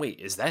O'Malley. Wait,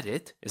 is that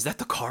it? Is that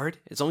the card?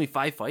 It's only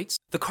 5 fights?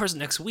 The card's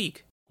next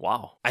week.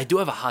 Wow. I do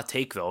have a hot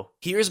take though.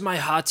 Here's my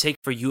hot take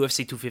for UFC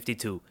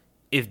 252.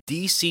 If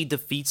DC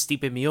defeats Stipe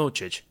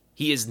Miocic,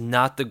 he is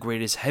not the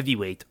greatest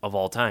heavyweight of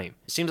all time.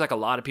 It seems like a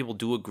lot of people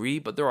do agree,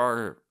 but there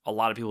are a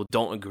lot of people who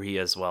don't agree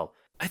as well.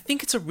 I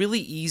think it's a really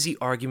easy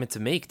argument to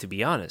make, to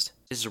be honest.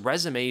 His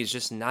resume is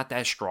just not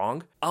that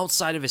strong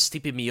outside of his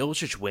Stipe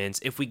Miocic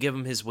wins if we give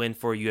him his win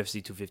for UFC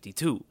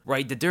 252,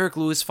 right? The Derek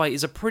Lewis fight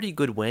is a pretty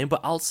good win,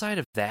 but outside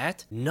of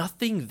that,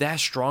 nothing that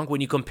strong when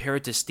you compare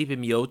it to Stipe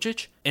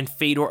Miocic and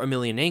Fedor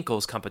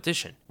Emelianenko's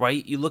competition,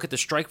 right? You look at the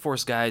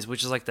Strikeforce guys,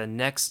 which is like the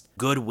next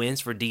good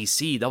wins for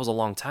DC. That was a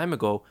long time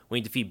ago when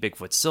he defeated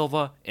Bigfoot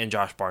Silva and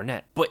Josh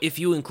Barnett. But if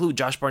you include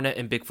Josh Barnett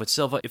and Bigfoot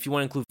Silva, if you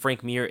want to include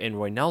Frank Mir and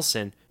Roy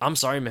Nelson, I'm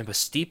sorry, man, but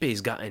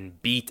Stipe's gotten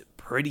beat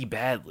pretty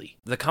badly.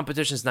 The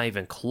competition's not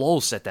even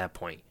close at that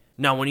point.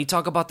 Now, when you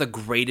talk about the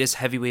greatest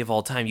heavyweight of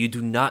all time, you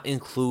do not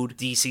include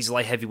DC's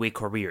light heavyweight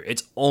career.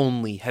 It's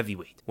only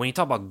heavyweight. When you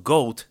talk about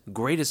GOAT,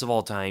 greatest of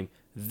all time,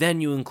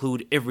 then you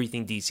include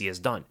everything DC has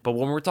done. But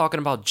when we're talking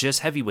about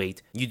just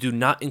heavyweight, you do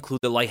not include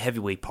the light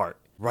heavyweight part.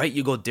 Right?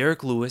 You go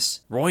Derek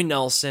Lewis, Roy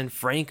Nelson,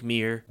 Frank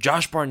Mir,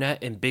 Josh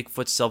Barnett, and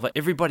Bigfoot Silva.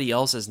 Everybody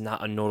else is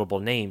not a notable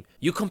name.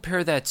 You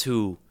compare that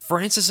to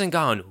Francis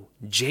Ngannou,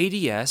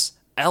 JDS,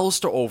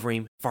 Alistair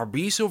Overeem,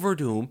 Fabricio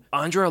Verdum,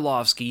 Andrei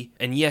Arlovski,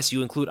 and yes,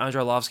 you include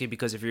Andrei Arlovski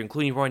because if you're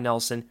including Roy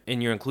Nelson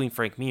and you're including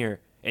Frank Mir,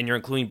 and you're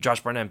including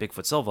Josh Barnett and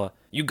Bigfoot Silva,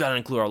 you gotta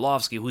include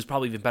Arlovsky, who's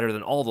probably even better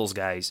than all those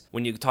guys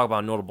when you talk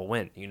about a notable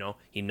win.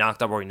 He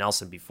knocked out Roy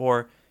Nelson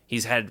before.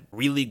 He's had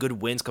really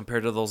good wins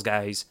compared to those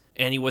guys,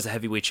 and he was a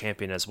heavyweight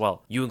champion as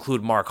well. You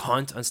include Mark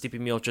Hunt on Stipe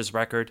Miocic's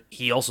record.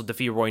 He also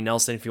defeated Roy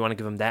Nelson, if you want to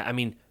give him that. I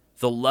mean,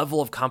 the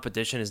level of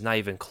competition is not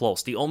even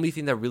close. The only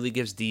thing that really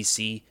gives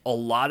DC a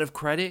lot of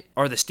credit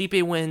are the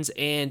Stipe wins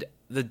and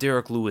the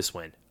Derek Lewis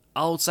win.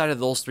 Outside of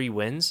those 3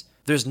 wins,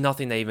 there's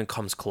nothing that even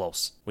comes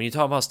close. When you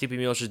talk about Stipe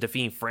Miocic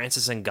defeating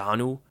Francis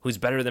Ngannou, who's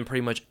better than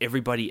pretty much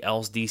everybody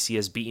else DC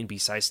has beaten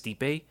besides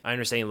Stipe. I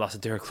understand he lost to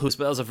Derek Lewis,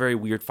 but that was a very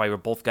weird fight where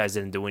both guys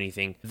didn't do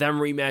anything.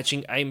 Them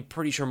rematching, I'm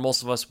pretty sure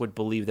most of us would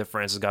believe that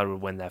Francis Ngannou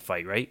would win that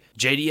fight, right?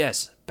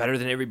 JDS, better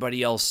than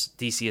everybody else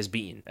DC has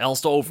beaten.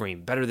 Alistair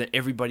Overeem, better than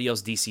everybody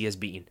else DC has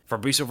beaten.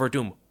 Fabricio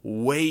Verdum,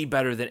 way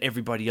better than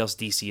everybody else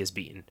DC has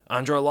beaten.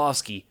 Andrei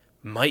Arlovsky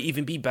might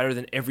even be better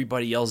than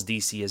everybody else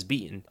DC has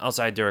beaten,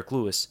 outside Derek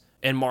Lewis.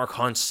 And Mark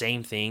Hunt,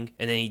 same thing.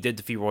 And then he did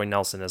defeat Roy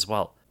Nelson as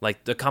well.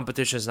 Like, the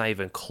competition is not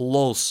even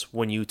close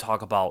when you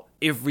talk about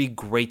every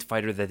great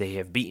fighter that they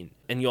have beaten.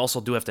 And you also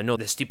do have to know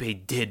that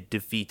Stipe did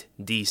defeat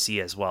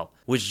DC as well,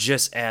 which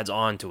just adds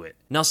on to it.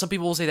 Now, some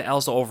people will say that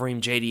Alistair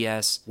Overeem,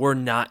 JDS were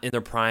not in their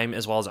prime,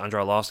 as well as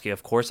Andrei Arlovsky,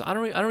 of course. I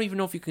don't even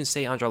know if you can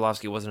say Andrei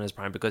Arlovsky wasn't in his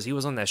prime, because he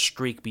was on that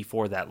streak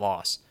before that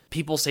loss.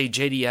 People say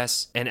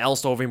JDS and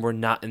Alistair Overeem were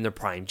not in their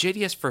prime.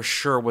 JDS for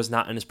sure was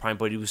not in his prime,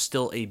 but he was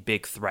still a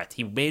big threat.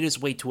 He made his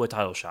way to a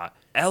title shot.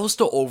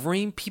 Alistair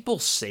Overeem, people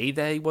say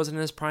that he wasn't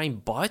in his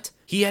prime, but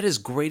he had his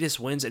greatest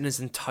wins in his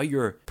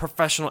entire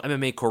professional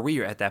MMA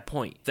career at that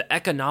point. The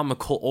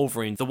economical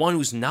Overeem, the one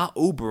who's not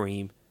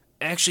Overeem,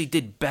 actually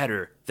did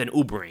better than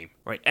Overeem,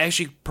 right?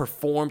 Actually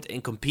performed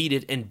and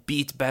competed and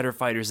beat better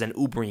fighters than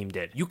Overeem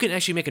did. You can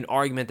actually make an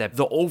argument that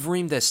the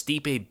Overeem that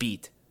Stipe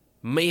beat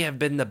may have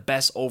been the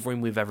best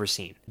Overeem we've ever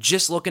seen,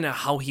 just looking at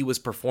how he was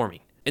performing.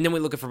 And then we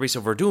look at Fabricio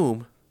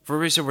Verdum.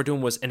 Fabricio Verdum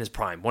was in his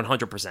prime,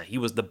 100%. He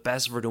was the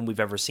best Verdum we've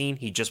ever seen.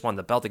 He just won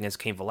the belt against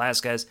Cain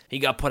Velasquez. He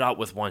got put out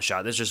with one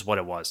shot. That's just what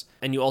it was.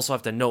 And you also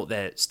have to note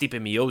that Stipe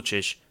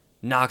Miocic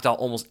knocked out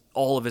almost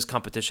all of his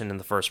competition in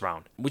the first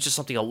round, which is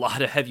something a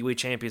lot of heavyweight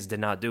champions did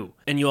not do.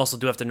 And you also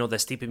do have to know that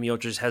Stipe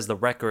Miocic has the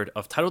record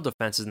of title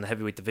defenses in the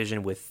heavyweight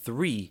division with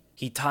 3.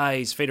 He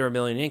ties Fedor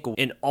Emelianenko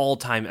in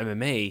all-time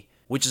MMA,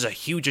 which is a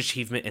huge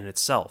achievement in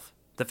itself.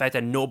 The fact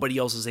that nobody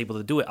else is able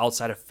to do it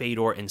outside of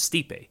Fedor and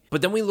Stipe.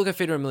 But then we look at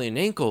Fedor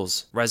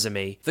Emelianenko's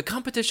resume. The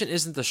competition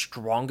isn't the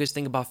strongest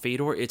thing about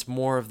Fedor. It's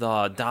more of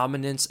the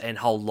dominance and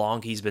how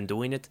long he's been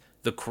doing it.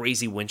 The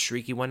crazy win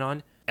streak he went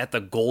on at the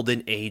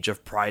golden age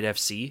of Pride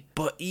FC.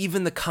 But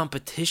even the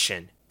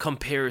competition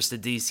compares to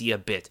DC a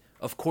bit.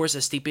 Of course, the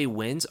Stipe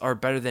wins are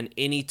better than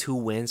any 2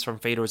 wins from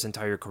Fedor's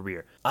entire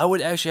career. I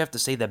would actually have to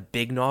say that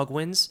Big Nog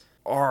wins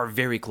are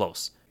very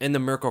close. And the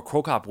Mirko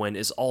Cro Cop win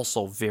is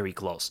also very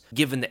close,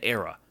 given the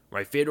era,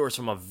 right? Fedor is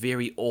from a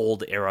very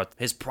old era.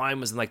 His prime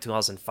was in like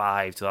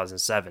 2005,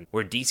 2007,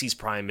 where DC's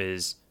prime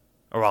is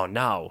around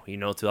now,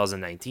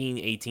 2019,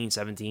 18,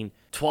 17,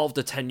 12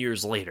 to 10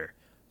 years later.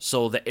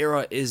 So the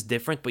era is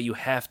different, but you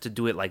have to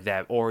do it like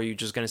that, or you're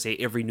just going to say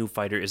every new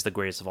fighter is the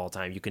greatest of all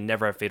time. You can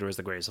never have Fedor as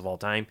the greatest of all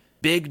time.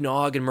 Big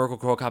Nog and Mirko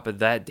Cro Cop at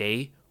that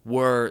day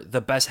were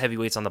the best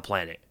heavyweights on the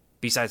planet,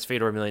 besides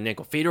Fedor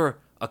Emelianenko. Fedor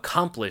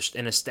accomplished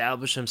and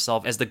established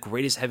himself as the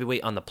greatest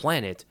heavyweight on the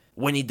planet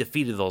when he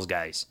defeated those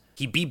guys.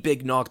 He beat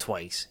Big Nog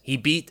twice. He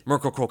beat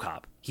Mirko Cro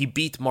Cop. He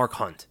beat Mark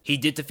Hunt. He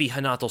did defeat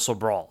Renato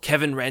Sobral,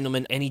 Kevin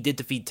Randleman, and he did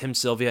defeat Tim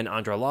Sylvia and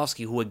Andrei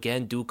Arlovsky, who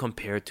again do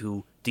compare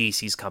to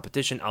DC's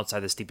competition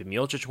outside the Stipe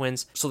Miocic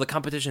wins. So the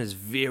competition is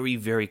very,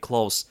 very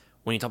close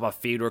when you talk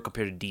about Fedor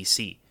compared to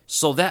DC.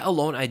 So that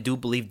alone, I do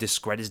believe,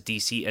 discredits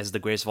DC as the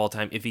greatest of all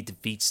time if he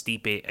defeats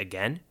Stipe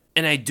again.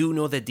 And I do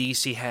know that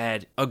DC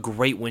had a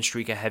great win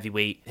streak at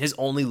heavyweight. His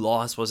only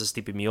loss was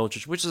to Stipe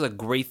Miocic, which is a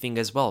great thing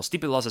as well.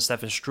 Stipe lost to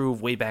Stefan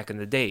Struve way back in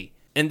the day.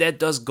 And that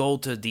does go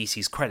to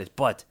DC's credit,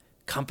 but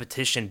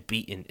competition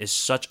beaten is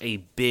such a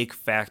big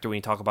factor when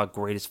you talk about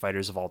greatest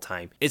fighters of all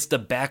time. It's the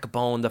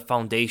backbone, the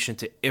foundation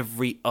to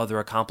every other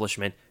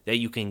accomplishment that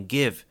you can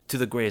give to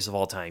the greatest of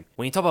all time.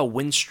 When you talk about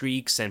win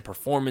streaks and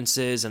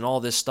performances and all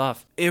this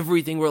stuff,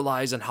 everything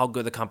relies on how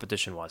good the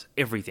competition was.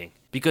 Everything.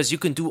 Because you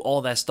can do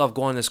all that stuff,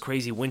 go on this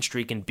crazy win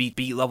streak and beat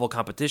level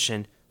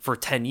competition for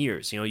 10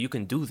 years. You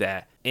can do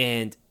that,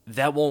 and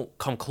that won't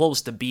come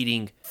close to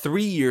beating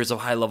 3 years of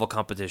high-level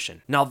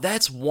competition. Now,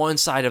 that's one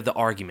side of the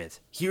argument.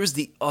 Here's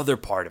the other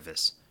part of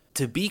this.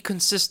 To be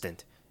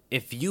consistent,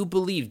 if you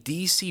believe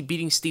DC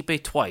beating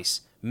Stipe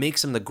twice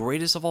makes him the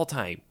greatest of all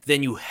time,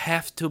 then you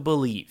have to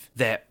believe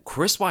that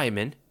Chris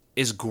Weidman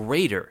is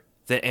greater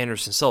than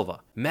Anderson Silva.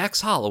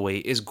 Max Holloway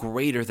is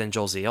greater than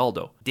Jose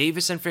Aldo.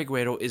 Deiveson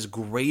Figueiredo is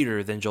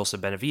greater than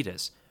Joseph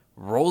Benavidez.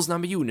 Rose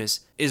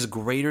Namajunas is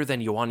greater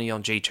than Joanna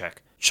Jędrzejczyk.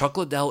 Chuck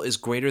Liddell is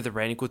greater than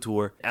Randy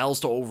Couture.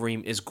 Alistair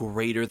Overeem is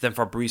greater than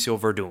Fabricio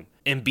Verdum.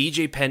 And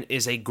BJ Penn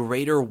is a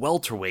greater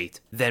welterweight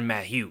than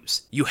Matt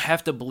Hughes. You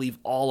have to believe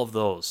all of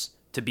those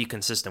to be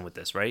consistent with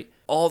this, right?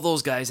 All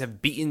those guys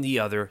have beaten the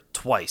other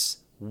twice,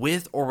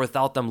 with or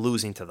without them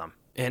losing to them.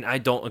 and I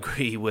don't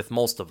agree with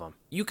most of them.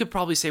 You could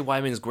probably say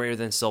Weidman is greater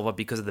than Silva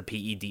because of the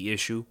PED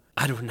issue.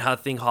 I do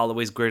not think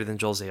Holloway is greater than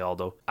Jose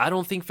Aldo. I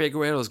don't think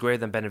Figueiredo is greater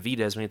than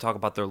Benavidez when you talk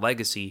about their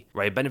legacy,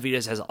 right?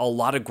 Benavidez has a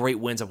lot of great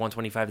wins at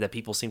 125 that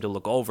people seem to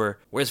look over,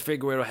 whereas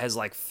Figueiredo has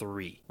like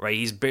 3, right?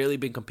 He's barely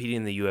been competing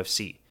in the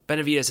UFC.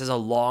 Benavidez has a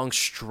long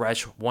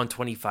stretch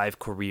 125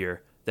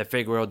 career that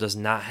Figueiredo does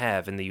not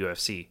have in the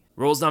UFC.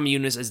 Rolls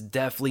Namajunas is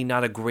definitely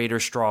not a greater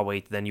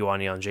strawweight than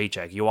Joanna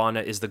Jędrzejczyk.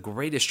 Joanna is the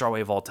greatest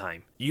strawweight of all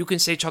time. You can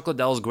say Chuck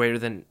Liddell is greater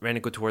than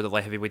Randy Couture, the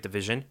light heavyweight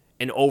division,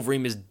 and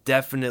Overeem is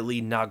definitely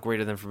not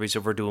greater than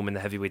Fabricio Werdum in the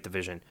heavyweight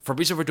division.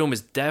 Fabricio Werdum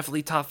is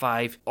definitely top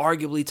 5,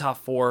 arguably top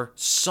 4,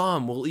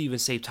 some will even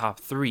say top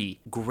 3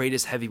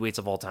 greatest heavyweights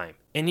of all time.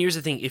 And here's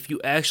the thing, if you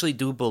actually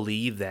do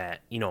believe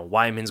that,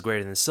 Weidman's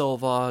greater than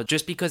Silva,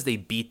 just because they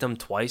beat them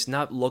twice,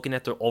 not looking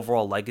at their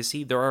overall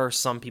legacy, there are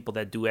some people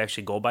that do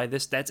actually go by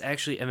this. That's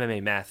actually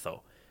MMA math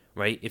though,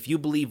 right? If you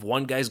believe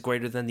one guy's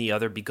greater than the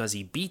other because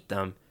he beat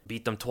them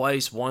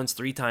twice, once,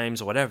 3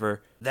 times,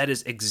 whatever, that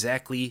is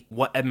exactly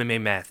what MMA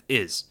math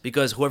is.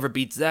 Because whoever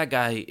beats that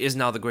guy is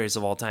now the greatest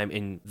of all time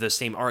in the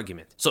same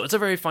argument. So it's a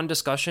very fun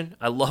discussion.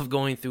 I love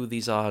going through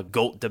these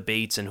GOAT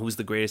debates and who's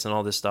the greatest and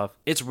all this stuff.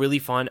 It's really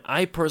fun.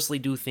 I personally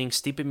do think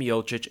Stipe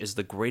Miocic is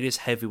the greatest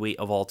heavyweight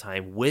of all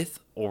time with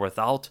or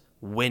without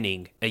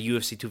winning at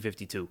UFC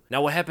 252.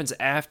 Now what happens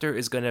after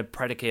is going to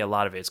predicate a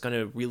lot of it. It's going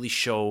to really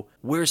show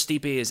where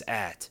Stipe is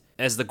at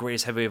as the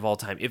greatest heavyweight of all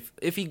time.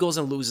 If he goes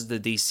and loses to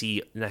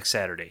DC next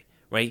Saturday,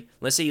 right?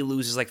 Let's say he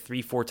loses like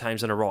 3-4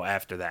 times in a row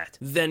after that.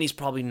 Then he's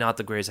probably not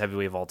the greatest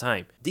heavyweight of all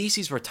time.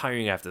 DC's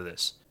retiring after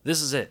this.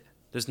 This is it.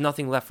 There's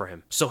nothing left for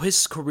him. So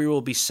his career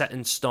will be set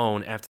in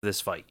stone after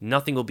this fight.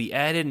 Nothing will be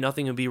added,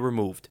 nothing will be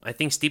removed. I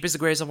think Stipe is the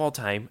greatest of all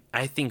time.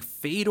 I think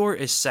Fedor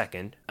is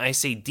second. I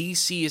say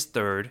DC is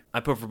third. I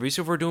put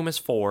Fabricio Werdum as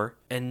 4.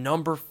 And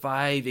number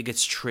 5, it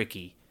gets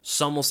tricky.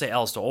 Some will say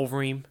Alistair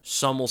Overeem,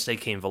 some will say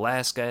Cain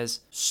Velasquez,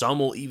 some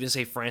will even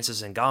say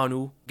Francis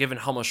Ngannou, given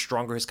how much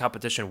stronger his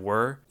competition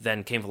were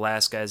than Cain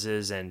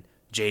Velasquez's and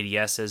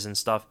JDS's and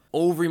stuff.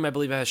 Overeem, I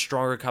believe, has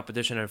stronger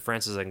competition than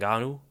Francis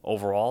Ngannou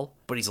overall,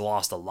 but he's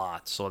lost a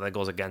lot, so that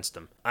goes against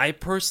him. I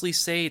personally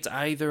say it's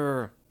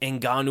either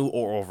Ngannou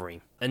or Overeem.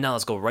 And now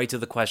let's go right to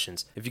the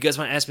questions. If you guys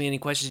want to ask me any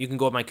questions, you can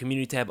go to my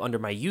community tab under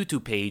my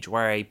YouTube page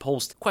where I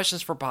post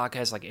questions for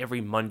podcasts like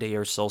every Monday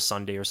or so,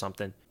 Sunday or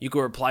something. You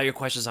can reply your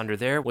questions under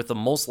there with the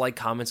most liked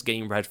comments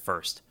getting read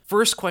first.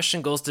 First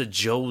question goes to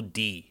Joe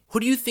D.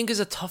 Who do you think is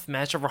a tough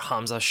matchup for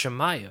Hamza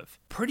Chimaev?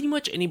 Pretty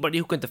much anybody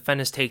who can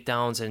defend his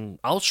takedowns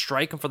and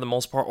outstrike him for the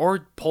most part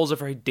or pose a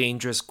very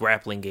dangerous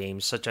grappling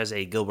game such as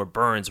a Gilbert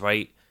Burns,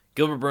 right?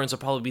 Gilbert Burns will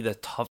probably be the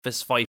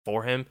toughest fight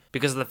for him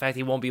because of the fact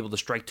he won't be able to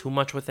strike too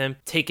much with him.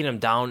 Taking him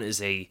down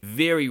is a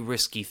very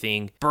risky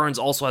thing. Burns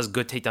also has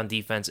good takedown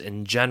defense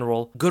in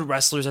general. Good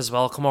wrestlers as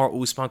well.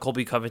 Kamaru Usman,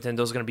 Colby Covington,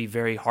 those are going to be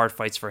very hard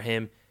fights for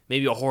him.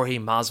 Maybe a Jorge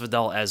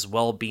Masvidal as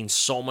well, being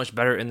so much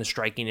better in the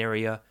striking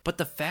area. But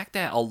the fact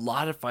that a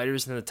lot of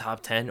fighters in the top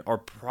 10 are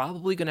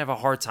probably going to have a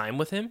hard time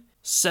with him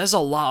says a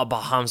lot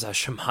about Hamza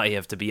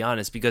Chimaev, to be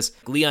honest, because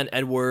Leon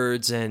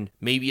Edwards and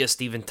maybe a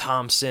Stephen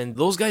Thompson,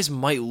 those guys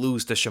might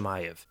lose to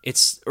Chimaev.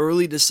 It's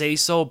early to say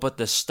so, but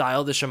the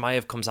style that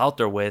Chimaev comes out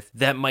there with,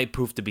 that might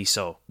prove to be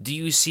so. Do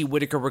you see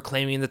Whittaker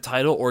reclaiming the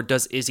title, or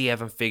does Izzy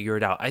have him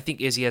figured out? I think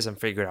Izzy has him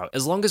figured out.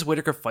 As long as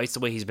Whittaker fights the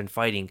way he's been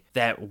fighting,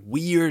 that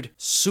weird,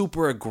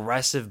 super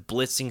aggressive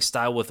blitzing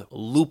style with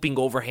looping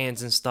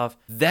overhands and stuff,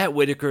 that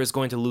Whittaker is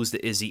going to lose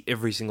to Izzy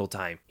every single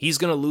time. He's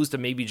going to lose to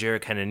maybe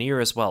Jared Cannonier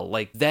as well.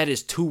 Like, that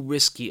is too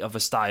risky of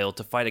a style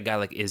to fight a guy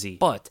like Izzy.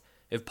 But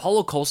if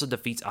Paulo Costa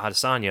defeats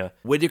Adesanya,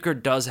 Whittaker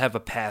does have a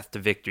path to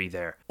victory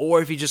there.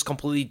 Or if he just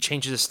completely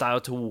changes his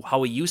style to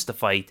how he used to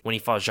fight when he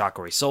fought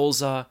Jacare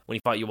Souza, when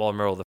he fought Yoel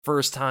Romero the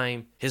first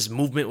time. His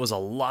movement was a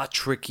lot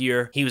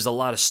trickier. He was a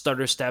lot of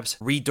stutter steps,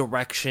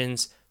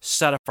 redirections,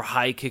 set up for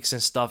high kicks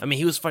and stuff. I mean,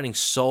 he was fighting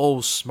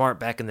so smart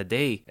back in the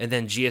day. And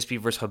then GSP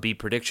versus Khabib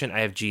prediction, I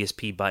have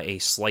GSP by a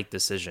slight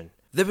decision.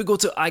 Then we go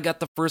to I got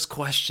the first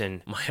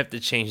question. Might have to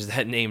change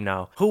that name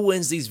now. Who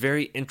wins these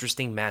very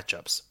interesting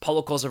matchups?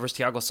 Paulo Costa versus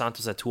Thiago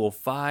Santos at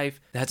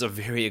 205. That's a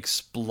very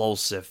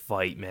explosive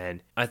fight,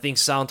 man. I think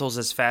Santos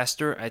is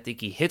faster. I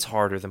think he hits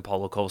harder than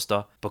Paulo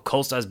Costa. But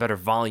Costa has better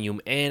volume,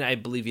 and I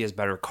believe he has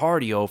better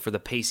cardio for the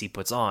pace he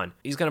puts on.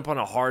 He's going to put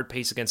on a hard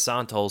pace against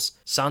Santos.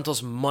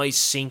 Santos might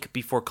sink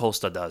before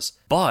Costa does.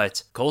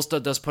 But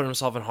Costa does put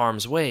himself in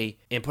harm's way,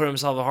 and put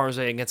himself in harm's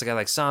way against a guy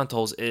like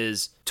Santos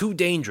is too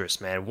dangerous,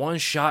 man. One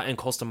shot and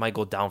Costa might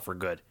go down for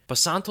good. But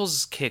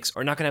Santos' kicks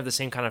are not going to have the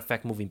same kind of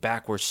effect moving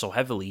backwards so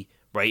heavily,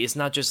 right? It's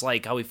not just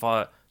like how we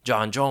fought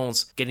John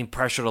Jones, getting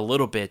pressured a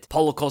little bit.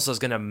 Paulo Costa is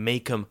going to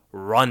make him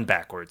run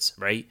backwards,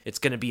 right? It's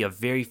going to be a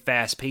very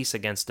fast pace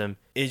against him.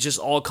 It just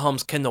all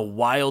comes, can the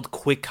wild,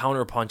 quick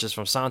counter punches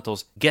from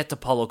Santos get to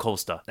Paulo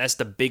Costa? That's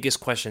the biggest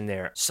question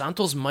there.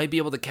 Santos might be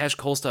able to catch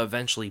Costa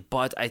eventually,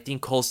 but I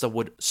think Costa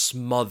would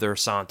smother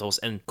Santos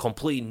and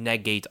completely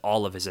negate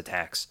all of his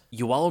attacks.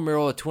 Yoel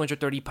Romero at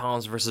 230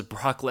 pounds versus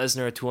Brock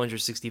Lesnar at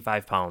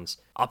 265 pounds.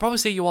 I'll probably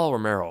say Yoel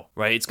Romero,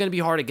 right? It's going to be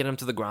hard to get him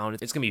to the ground.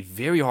 It's going to be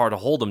very hard to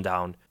hold him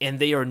down, and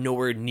they are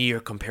nowhere near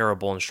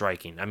comparable in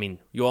striking. I mean,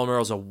 Yoel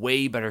Romero's a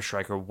way better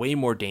striker, way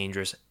more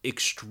dangerous,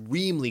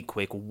 extremely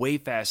quick, way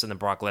faster than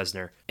Brock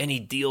Lesnar, and he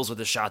deals with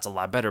the shots a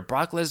lot better.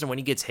 Brock Lesnar, when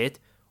he gets hit,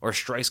 or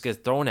strikes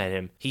get thrown at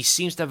him, he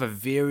seems to have a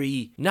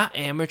very, not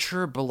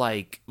amateur, but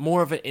like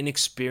more of an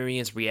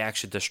inexperienced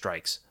reaction to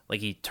strikes. Like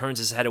he turns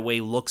his head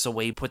away, looks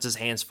away, puts his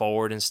hands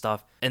forward and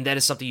stuff. And that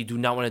is something you do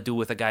not want to do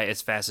with a guy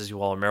as fast as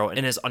Yoel Romero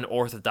and as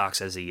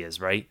unorthodox as he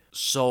is, right?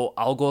 So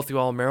I'll go with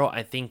Yoel Romero.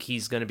 I think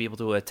he's going to be able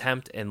to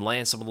attempt and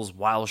land some of those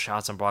wild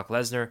shots on Brock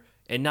Lesnar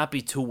and not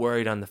be too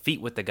worried on the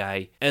feet with the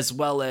guy, as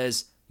well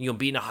as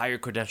being a higher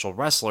credential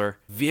wrestler,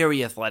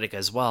 very athletic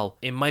as well.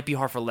 It might be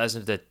hard for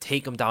Lesnar to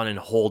take him down and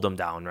hold him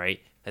down,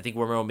 right? I think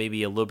Romero may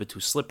be a little bit too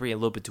slippery, a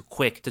little bit too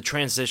quick to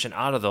transition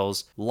out of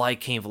those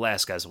like Cain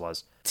Velasquez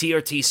was.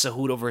 TRT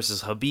Cejudo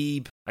versus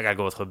Khabib. I gotta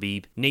go with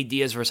Khabib. Nate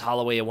Diaz versus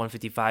Holloway at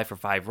 155 for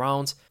 5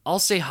 rounds. I'll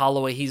say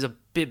Holloway. He's a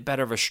bit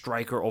better of a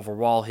striker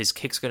overall. His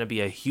kick's gonna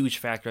be a huge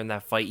factor in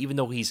that fight, even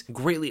though he's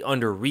greatly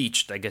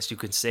underreached, I guess you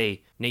could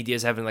say. Nate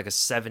Diaz having like a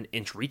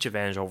 7-inch reach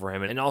advantage over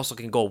him and also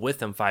can go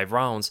with him 5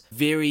 rounds.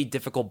 Very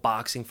difficult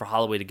boxing for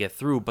Holloway to get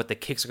through, but the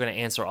kicks are gonna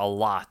answer a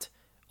lot.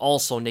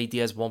 Also, Nate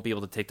Diaz won't be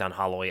able to take down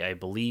Holloway, I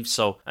believe,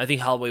 so I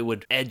think Holloway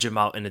would edge him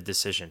out in a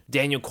decision.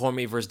 Daniel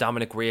Cormier versus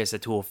Dominic Reyes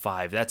at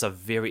 205. That's a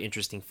very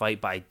interesting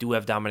fight, but I do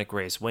have Dominic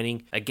Reyes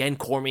winning. Again,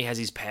 Cormier has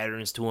these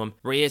patterns to him.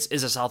 Reyes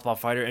is a southpaw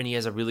fighter, and he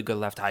has a really good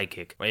left high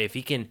kick. Right? If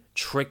he can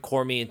trick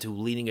Cormier into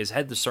leaning his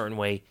head a certain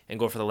way and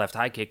go for the left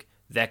high kick,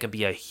 that could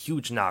be a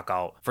huge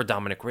knockout for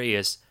Dominic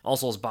Reyes.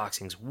 Also, his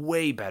boxing's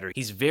way better.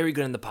 He's very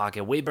good in the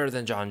pocket, way better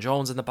than Jon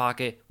Jones in the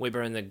pocket, way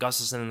better than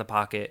Gustafsson in the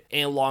pocket,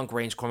 and long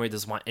range, Cormier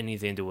doesn't want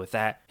anything to do with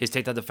that. His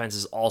takedown defense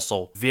is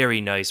also very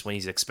nice when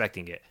he's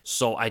expecting it.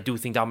 So I do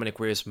think Dominic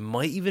Reyes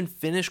might even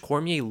finish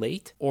Cormier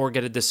late or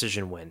get a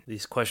decision win.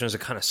 These questions are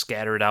kind of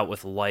scattered out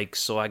with likes,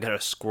 so I gotta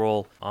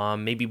scroll.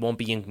 Maybe won't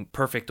be in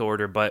perfect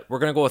order, but we're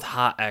gonna go with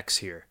Hot X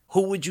here.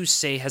 Who would you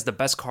say has the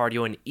best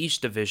cardio in each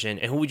division,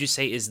 and who would you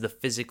say is the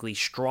physically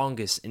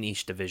strongest in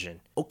each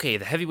division? Okay,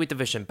 the heavyweight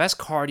division. Best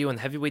cardio in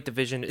the heavyweight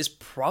division is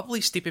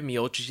probably Stipe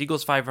Miocic. He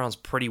goes 5 rounds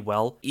pretty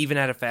well, even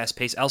at a fast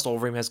pace. Alistair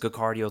Overeem has good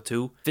cardio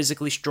too.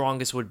 Physically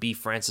strongest would be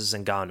Francis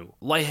Ngannou.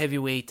 Light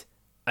heavyweight,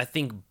 I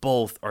think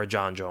both are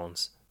Jon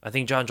Jones. I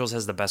think Jon Jones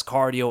has the best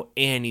cardio,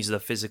 and he's the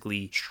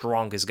physically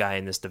strongest guy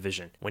in this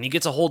division. When he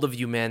gets a hold of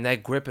you, man,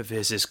 that grip of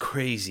his is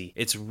crazy.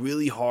 It's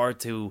really hard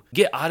to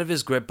get out of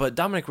his grip, but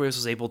Dominic Reyes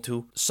was able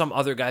to. Some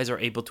other guys are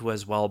able to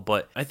as well,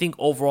 but I think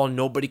overall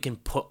nobody can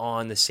put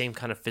on the same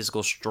kind of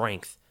physical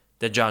strength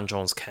that Jon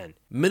Jones can.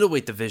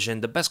 Middleweight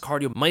division, the best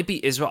cardio might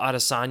be Israel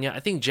Adesanya. I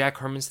think Jack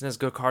Hermanson has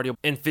good cardio,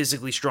 and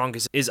physically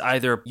strongest is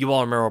either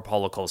Yoel Romero or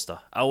Paulo Costa.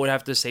 I would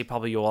have to say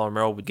probably Yoel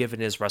Romero, given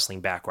his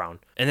wrestling background.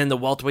 And then the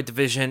welterweight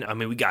division, I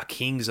mean, we got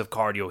kings of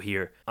cardio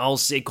here. I'll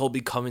say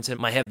Colby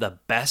Covington might have the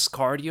best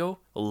cardio,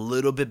 a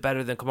little bit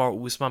better than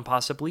Kamaru Usman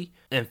possibly,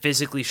 and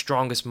physically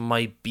strongest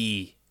might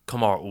be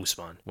Kamaru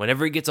Usman.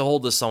 Whenever he gets a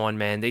hold of someone,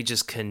 man, they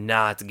just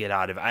cannot get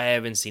out of it. I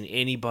haven't seen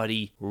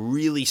anybody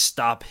really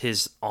stop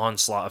his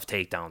onslaught of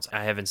takedowns.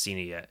 I haven't seen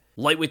it yet.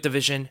 Lightweight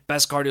division,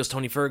 best cardio is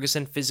Tony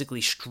Ferguson.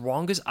 Physically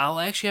strongest, I'll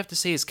actually have to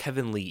say, is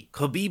Kevin Lee.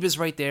 Khabib is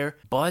right there,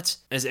 but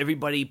as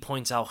everybody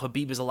points out,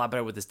 Khabib is a lot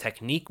better with his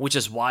technique, which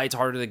is why it's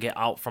harder to get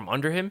out from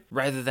under him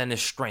rather than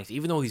his strength,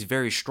 even though he's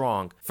very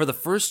strong. For the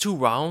first 2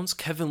 rounds,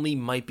 Kevin Lee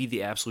might be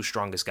the absolute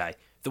strongest guy.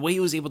 The way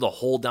he was able to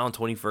hold down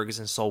Tony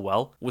Ferguson so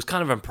well was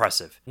kind of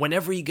impressive.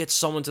 Whenever he gets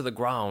someone to the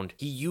ground,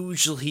 he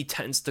usually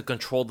tends to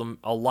control them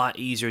a lot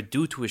easier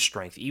due to his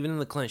strength. Even in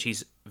the clinch,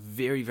 he's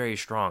very, very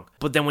strong.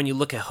 But then when you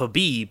look at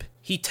Khabib,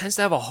 he tends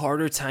to have a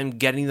harder time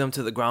getting them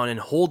to the ground and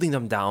holding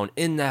them down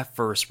in that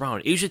first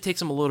round. It usually takes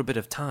him a little bit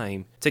of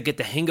time to get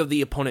the hang of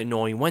the opponent,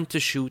 knowing when to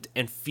shoot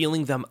and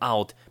feeling them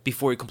out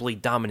before he completely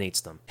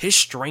dominates them. His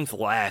strength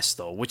lasts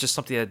though, which is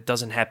something that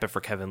doesn't happen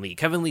for Kevin Lee.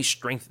 Kevin Lee's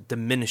strength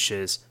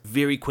diminishes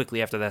very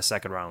quickly after that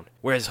second round,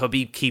 whereas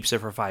Khabib keeps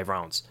it for 5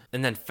 rounds.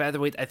 And then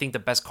featherweight, I think the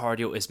best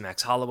cardio is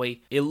Max Holloway.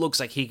 It looks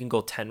like he can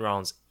go 10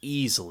 rounds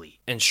easily.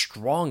 And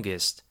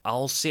strongest,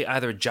 I'll say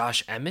either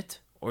Josh Emmett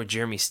or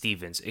Jeremy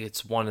Stevens.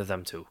 It's one of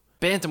them two.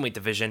 Bantamweight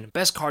division,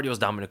 best cardio is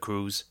Dominic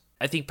Cruz.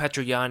 I think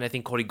Petr Yan, I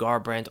think Cody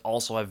Garbrandt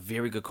also have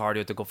very good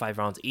cardio to go 5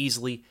 rounds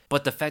easily.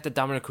 But the fact that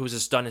Dominic Cruz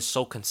has done it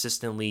so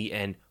consistently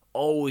and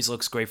always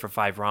looks great for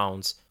 5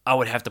 rounds, I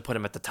would have to put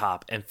him at the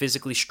top. And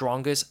physically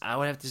strongest, I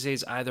would have to say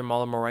is either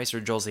Marlon Moraes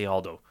or Jose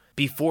Aldo.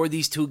 before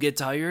these two get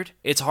tired,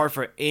 it's hard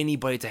for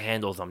anybody to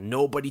handle them.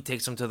 Nobody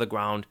takes them to the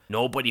ground.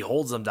 Nobody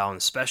holds them down,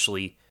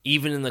 especially.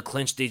 Even in the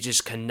clinch, they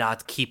just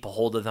cannot keep a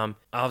hold of them.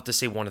 I'll have to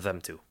say one of them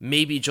too.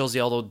 Maybe Jose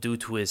Aldo due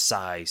to his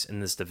size in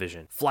this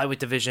division. Flyweight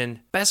division,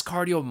 best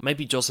cardio might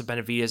be Joseph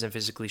Benavidez and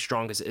physically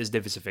strongest is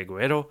Davison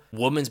Figueiredo.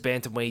 Women's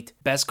bantamweight,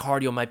 best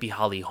cardio might be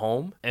Holly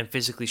Holm and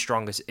physically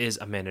strongest is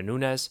Amanda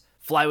Nunes.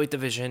 Flyweight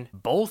division,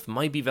 both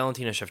might be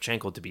Valentina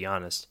Shevchenko to be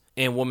honest.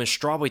 And women's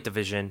strawweight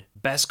division,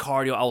 best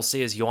cardio I'll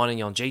say is Joanna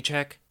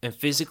Jędrzejczyk and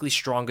physically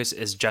strongest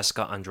is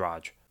Jessica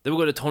Andrade. Then we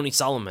go to Tony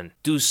Solomon.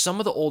 Do some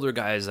of the older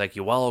guys like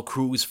Yoel,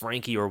 Cruz,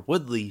 Frankie, or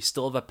Woodley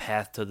still have a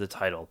path to the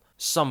title?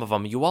 Some of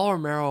them. Yoel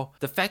Romero,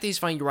 the fact that he's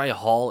fighting Uriah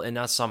Hall and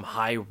not some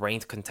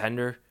high-ranked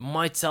contender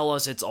might tell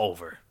us it's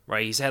over,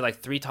 right? He's had like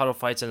 3 title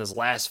fights in his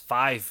last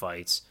 5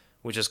 fights,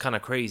 which is kind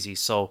of crazy.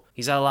 So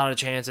he's had a lot of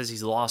chances.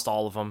 He's lost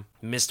all of them.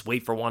 Missed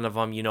weight for one of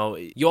them. You know,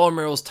 Yoel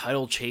Romero's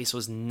title chase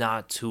was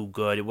not too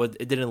good.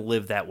 It didn't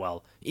live that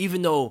well.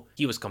 Even though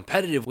he was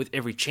competitive with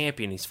every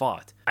champion he's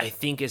fought. I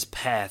think his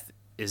path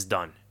is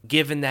done.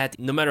 Given that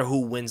no matter who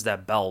wins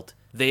that belt,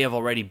 they have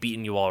already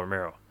beaten Yoel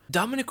Romero.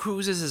 Dominic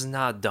Cruz's is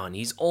not done.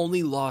 He's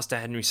only lost to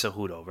Henry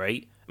Cejudo,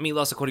 right? I mean, he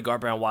lost to Cody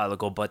Garbrandt a while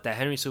ago, but that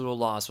Henry Cejudo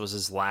loss was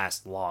his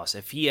last loss.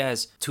 If he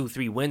has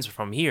 2-3 wins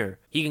from here,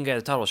 he can get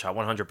a title shot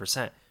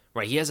 100%.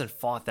 Right? He hasn't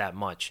fought that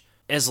much.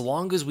 As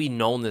long as we've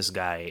known this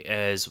guy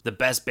as the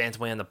best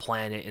bantamweight on the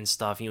planet and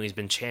stuff, you know, he's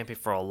been champion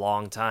for a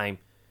long time,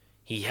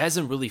 he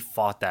hasn't really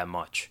fought that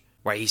much.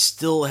 Right, he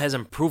still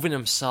hasn't proven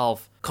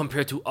himself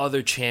compared to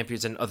other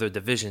champions in other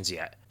divisions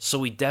yet.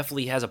 So he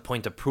definitely has a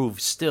point to prove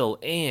still.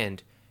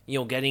 And, you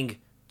know, getting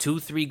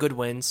 2-3 good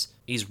wins,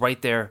 he's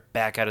right there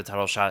back at a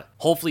title shot.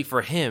 Hopefully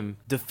for him,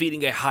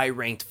 defeating a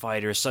high-ranked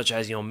fighter such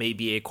as, you know,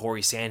 maybe a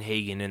Corey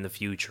Sandhagen in the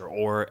future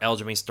or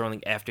Aljamain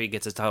Sterling after he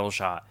gets a title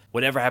shot.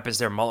 Whatever happens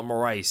there, Marlon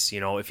Moraes,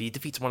 you know, if he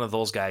defeats one of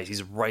those guys,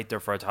 he's right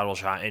there for a title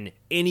shot. And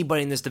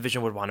anybody in this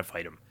division would want to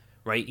fight him.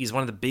 Right? He's one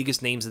of the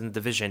biggest names in the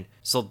division,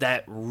 so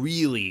that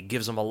really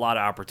gives him a lot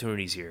of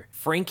opportunities here.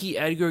 Frankie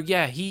Edgar,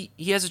 yeah, he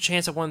has a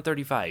chance at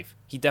 135.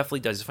 He definitely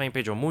does. He's fighting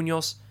Pedro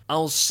Munoz.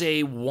 I'll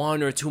say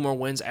 1 or 2 more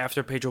wins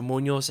after Pedro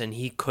Munoz, and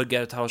he could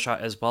get a title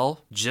shot as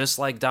well. Just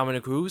like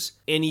Dominic Cruz,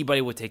 anybody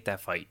would take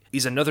that fight.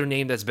 He's another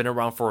name that's been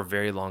around for a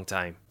very long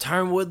time.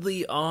 Tyron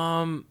Woodley,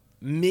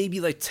 maybe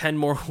like 10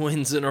 more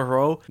wins in a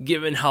row,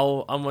 given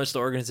how much the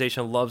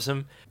organization loves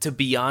him. To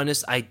be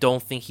honest, I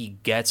don't think he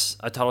gets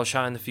a title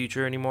shot in the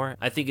future anymore.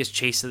 I think his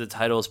chase to the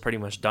title is pretty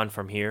much done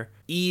from here.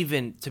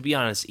 Even, to be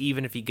honest,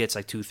 even if he gets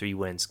like 2-3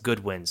 wins,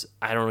 good wins,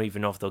 I don't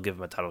even know if they'll give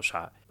him a title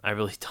shot. I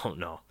really don't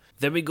know.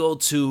 Then we go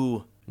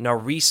to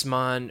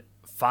Narisman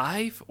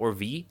 5 or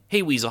V.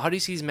 Hey Weasel, how do you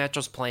see these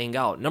matchups playing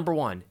out? Number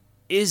 1,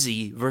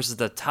 Izzy versus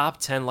the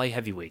top 10 light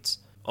heavyweights.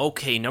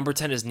 Okay, number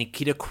 10 is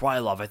Nikita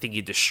Krylov. I think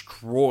he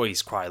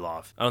destroys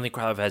Krylov. I don't think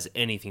Krylov has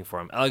anything for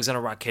him. Alexander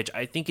Rakic,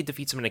 I think he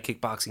defeats him in a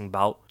kickboxing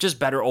bout. Just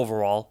better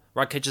overall.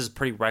 Rakic is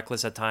pretty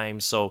reckless at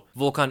times, so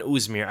Volkan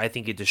Oezdemir, I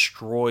think he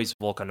destroys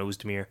Volkan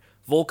Oezdemir.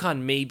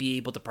 Volkan may be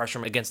able to pressure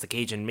him against the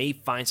cage and may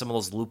find some of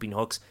those looping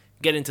hooks,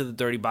 get into the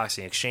dirty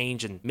boxing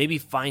exchange, and maybe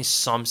find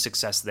some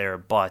success there,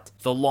 but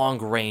the long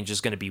range is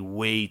going to be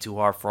way too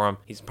hard for him.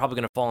 He's probably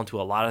going to fall into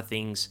a lot of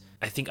things.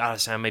 I think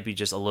Adesanya might be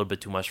just a little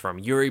bit too much for him.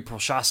 Yuri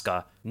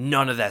Prochazka,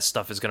 none of that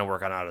stuff is going to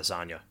work on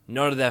Adesanya.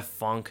 None of that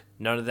funk,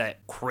 none of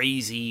that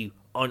crazy,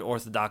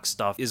 unorthodox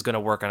stuff is going to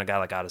work on a guy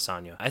like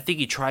Adesanya. I think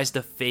he tries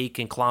to fake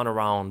and clown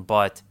around,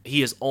 but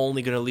he is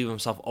only going to leave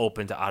himself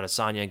open to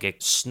Adesanya and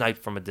get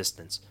sniped from a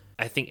distance.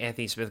 I think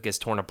Anthony Smith gets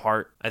torn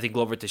apart. I think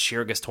Glover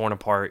Teixeira gets torn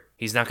apart.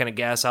 He's not going to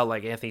gas out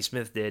like Anthony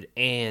Smith did,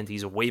 and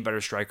he's a way better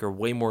striker,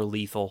 way more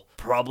lethal,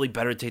 probably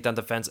better takedown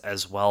defense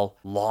as well.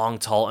 Long,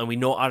 tall, and we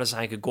know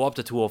Adesanya could go up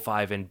to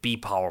 205 and be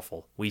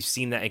powerful. We've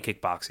seen that in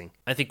kickboxing.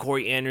 I think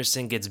Corey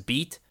Anderson gets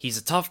beat. He's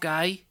a tough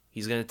guy.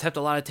 He's going to attempt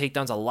a lot of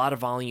takedowns, a lot of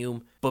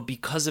volume, but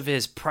because of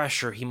his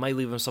pressure, he might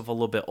leave himself a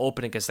little bit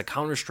open against the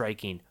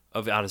counter-striking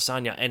of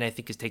Adesanya, and I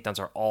think his takedowns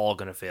are all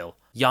going to fail.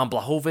 Jan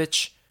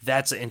Blachowicz,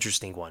 that's an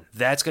interesting one.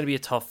 That's going to be a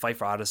tough fight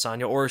for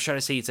Adesanya, or should I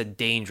say it's a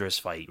dangerous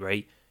fight,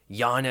 right?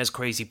 Jan has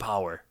crazy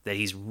power that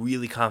he's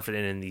really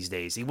confident in these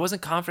days. He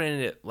wasn't confident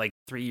in it like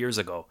 3 years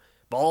ago,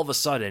 but all of a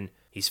sudden,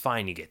 he's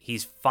finding it.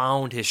 He's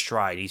found his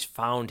stride. He's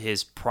found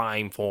his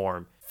prime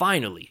form.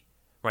 Finally.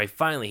 Right,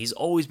 finally, he's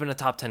always been a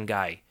top 10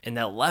 guy. And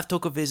that left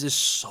hook of his is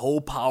so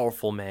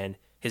powerful, man.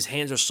 His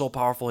hands are so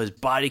powerful. His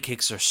body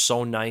kicks are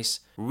so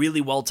nice.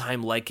 Really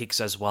well-timed leg kicks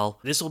as well.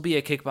 This will be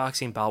a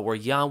kickboxing bout where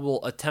Jan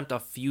will attempt a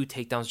few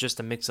takedowns just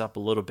to mix up a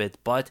little bit.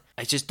 But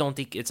I just don't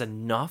think it's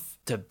enough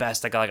to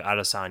best a guy like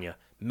Adesanya.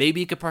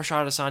 Maybe he could pressure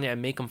Adesanya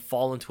and make him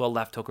fall into a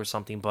left hook or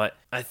something. But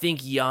I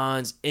think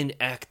Jan's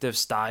inactive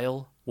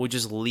style would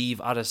just leave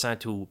Adesanya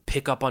to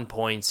pick up on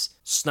points,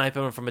 snipe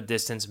him from a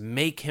distance,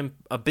 make him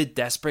a bit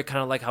desperate,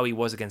 kind of like how he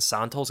was against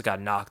Santos. He got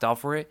knocked out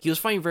for it. He was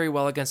fighting very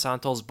well against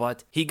Santos,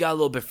 but he got a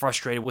little bit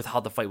frustrated with how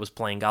the fight was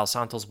playing out.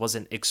 Santos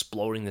wasn't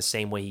exploding the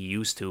same way he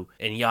used to,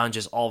 and Jan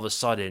just all of a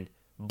sudden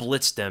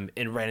blitzed him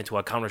and ran into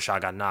a counter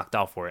shot, got knocked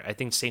out for it. I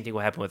think the same thing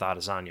will happen with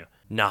Adesanya.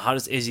 Now, how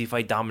does Izzy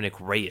fight Dominic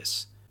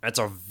Reyes? That's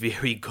a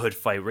very good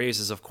fight. Reyes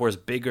is, of course,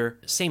 bigger,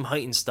 same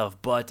height and stuff,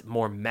 but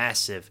more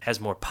massive, has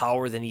more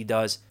power than he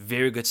does.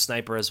 Very good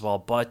sniper as well,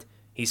 but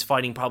he's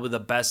fighting probably the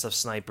best of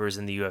snipers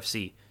in the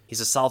UFC.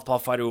 He's a southpaw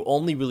fighter who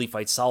only really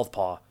fights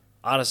southpaw.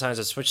 Adesanya is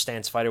a switch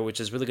stance fighter,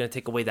 which is really going to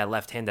take away that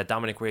left hand that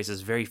Dominic Reyes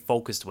is very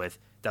focused with,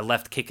 that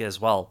left kick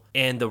as well.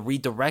 And the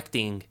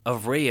redirecting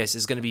of Reyes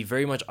is going to be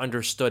very much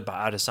understood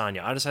by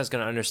Adesanya. Adesanya is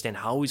going to understand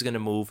how he's going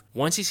to move.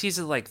 Once he sees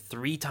it like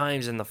 3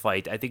 times in the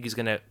fight, I think he's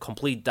going to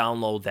completely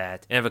download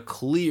that and have a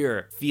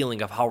clear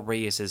feeling of how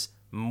Reyes is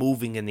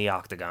moving in the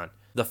octagon.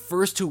 The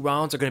first 2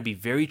 rounds are going to be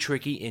very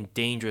tricky and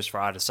dangerous for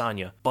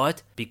Adesanya,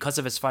 but because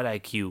of his fight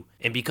IQ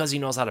and because he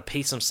knows how to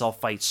pace himself,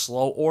 fight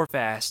slow or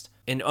fast,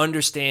 and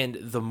understand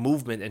the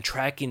movement and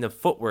tracking the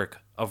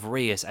footwork of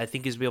Reyes, I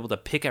think he's be able to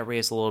pick at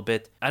Reyes a little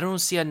bit. I don't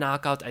see a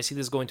knockout. I see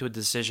this going to a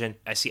decision.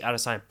 I see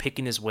Adesanya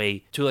picking his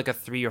way to like a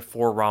 3 or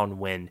 4 round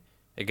win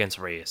against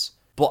Reyes.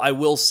 But I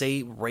will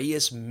say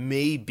Reyes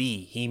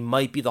he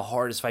might be the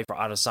hardest fight for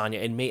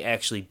Adesanya and may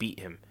actually beat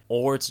him.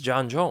 Or it's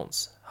Jon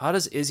Jones. How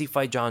does Izzy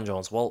fight Jon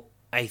Jones? Well,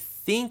 I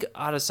think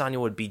Adesanya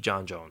would beat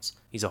Jon Jones.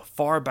 He's a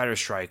far better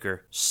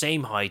striker,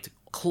 same height,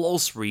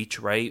 close reach,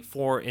 right?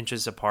 4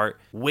 inches apart,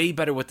 way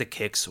better with the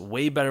kicks,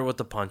 way better with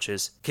the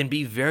punches, can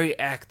be very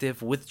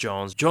active with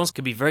Jones. Jones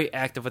can be very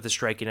active with the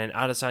striking, and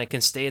Adesanya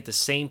can stay at the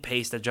same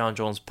pace that Jon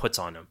Jones puts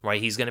on him,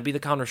 right? He's going to be the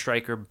counter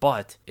striker,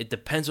 but it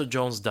depends what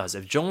Jones does.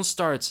 If Jones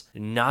starts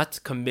not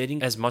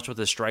committing as much with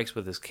his strikes,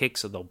 with his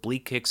kicks, so the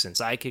oblique kicks and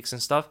side kicks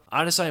and stuff,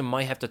 Adesanya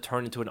might have to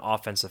turn into an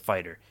offensive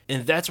fighter.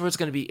 And that's where it's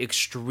going to be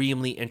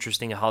extremely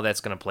interesting how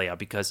that's going to play out,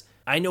 because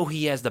I know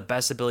he has the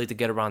best ability to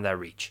get around that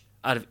reach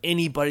out of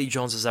anybody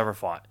Jones has ever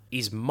fought.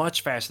 He's much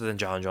faster than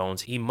Jon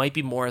Jones. He might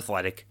be more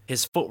athletic.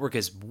 His footwork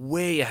is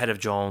way ahead of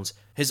Jones.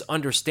 His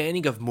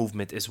understanding of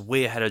movement is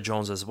way ahead of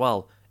Jones as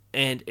well.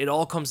 And it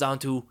all comes down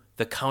to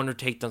the counter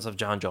takedowns of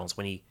Jon Jones.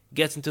 When he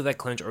gets into that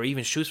clinch or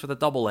even shoots for the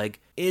double leg,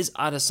 is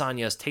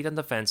Adesanya's takedown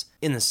defense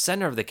in the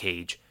center of the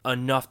cage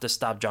enough to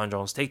stop Jon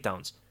Jones'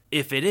 takedowns?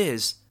 If it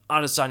is,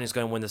 Adesanya is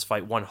going to win this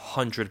fight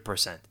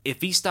 100%.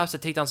 If he stops the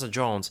takedowns of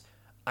Jones,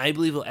 I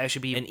believe it'll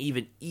actually be an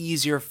even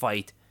easier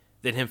fight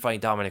than him fighting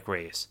Dominic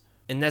Reyes.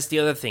 And that's the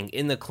other thing.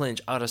 In the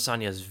clinch,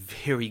 Adesanya is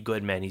very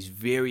good, man. He's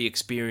very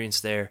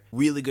experienced there.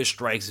 Really good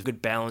strikes,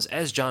 good balance,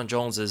 as Jon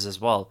Jones is as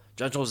well.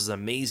 Jon Jones is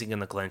amazing in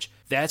the clinch.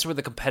 That's where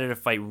the competitive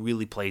fight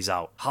really plays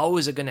out. How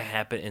is it going to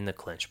happen in the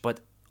clinch?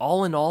 But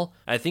all in all,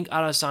 I think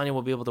Adesanya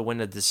will be able to win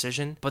the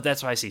decision. But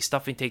that's why I see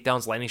stuffing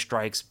takedowns, landing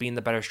strikes, being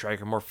the better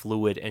striker, more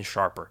fluid and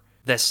sharper.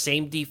 That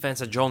same defense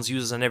that Jones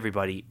uses on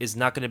everybody is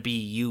not going to be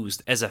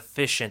used as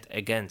efficient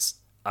against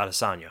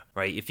Adesanya,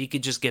 right? If he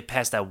could just get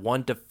past that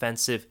one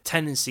defensive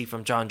tendency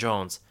from Jon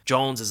Jones,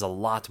 Jones is a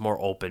lot more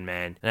open,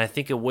 man. And I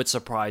think it would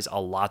surprise a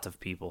lot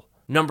of people.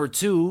 Number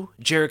 2,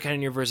 Jared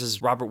Cannonier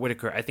versus Robert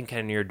Whittaker. I think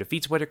Cannonier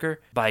defeats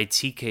Whittaker by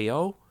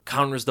TKO.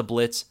 Counters the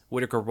blitz.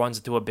 Whittaker runs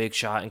into a big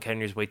shot and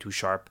Cannonier's way too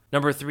sharp.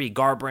 Number 3,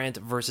 Garbrandt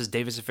versus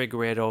Deiveson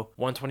Figueiredo.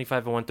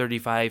 125 and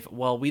 135.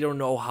 Well, we don't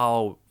know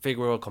how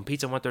Figueiredo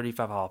competes at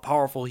 135, how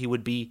powerful he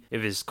would be,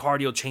 if his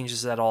cardio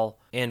changes at all,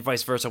 and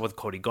vice versa with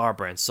Cody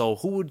Garbrandt. So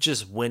who would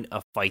just win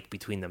a fight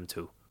between them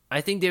two? I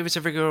think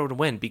Deiveson Figueiredo would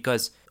win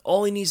because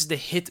all he needs is to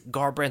hit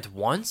Garbrandt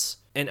once,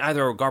 and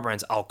either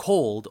Garbrandt's out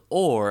cold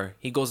or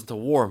he goes into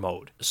war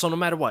mode. So no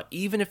matter what,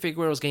 even if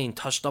Figueiredo's getting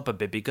touched up a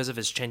bit because of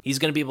his chin, he's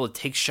going to be able to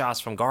take shots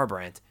from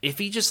Garbrandt. If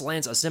he just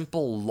lands a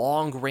simple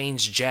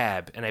long-range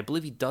jab, and I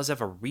believe he does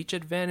have a reach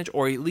advantage,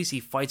 or at least he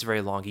fights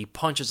very long, he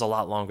punches a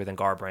lot longer than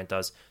Garbrandt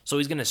does, so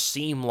he's going to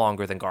seem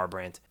longer than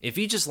Garbrandt. If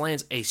he just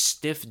lands a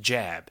stiff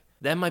jab,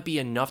 that might be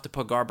enough to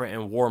put Garbrandt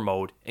in war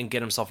mode and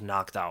get himself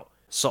knocked out.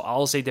 So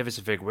I'll say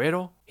Deiveson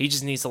Figueiredo. He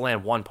just needs to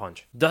land one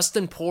punch.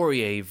 Dustin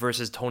Poirier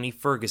versus Tony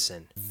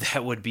Ferguson.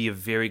 That would be a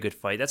very good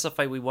fight. That's a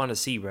fight we want to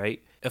see,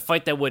 right? A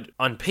fight that would,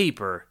 on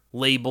paper,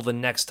 label the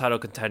next title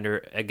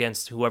contender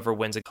against whoever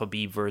wins it.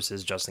 Khabib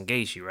versus Justin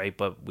Gaethje, right?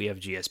 But we have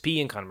GSP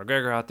and Conor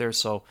McGregor out there,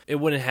 so it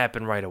wouldn't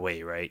happen right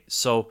away, right?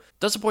 So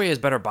Dustin Poirier has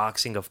better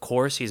boxing, of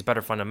course. He has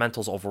better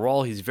fundamentals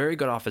overall. He's very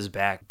good off his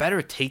back.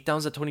 Better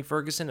takedowns than Tony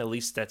Ferguson. At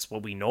least that's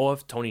what we know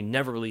of. Tony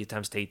never really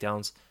attempts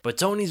takedowns. But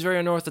Tony's very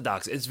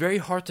unorthodox. It's very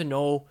hard to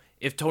know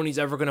if Tony's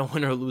ever going to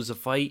win or lose a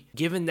fight,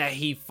 given that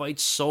he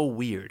fights so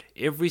weird.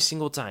 Every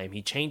single time,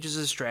 he changes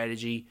his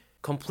strategy,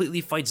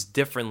 completely fights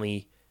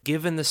differently,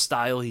 given the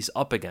style he's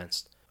up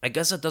against. I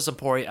guess at Dustin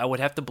Poirier, I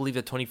would have to believe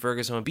that Tony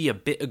Ferguson would be a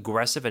bit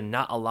aggressive and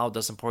not allow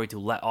Dustin Poirier to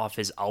let off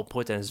his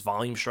output and his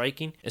volume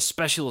striking,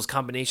 especially those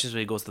combinations where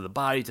he goes to the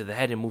body, to the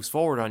head, and moves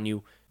forward on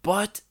you.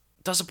 But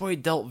Dustin Poirier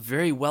dealt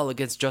very well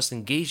against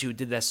Justin Gaethje, who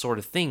did that sort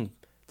of thing.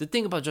 The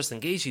thing about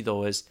Justin Gaethje,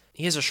 though, is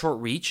he has a short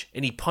reach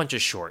and he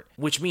punches short,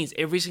 which means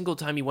every single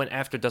time he went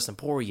after Dustin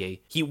Poirier,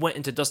 he went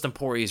into Dustin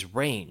Poirier's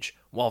range,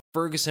 while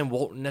Ferguson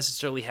won't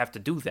necessarily have to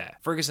do that.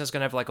 Ferguson's going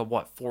to have like a,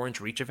 4-inch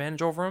reach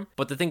advantage over him?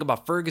 But the thing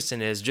about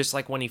Ferguson is, just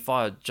like when he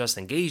fought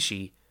Justin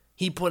Gaethje,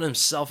 he put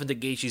himself into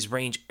Gaethje's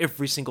range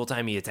every single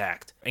time he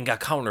attacked and got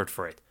countered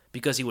for it.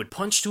 because he would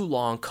punch too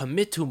long,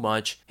 commit too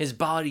much, his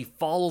body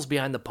follows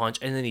behind the punch,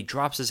 and then he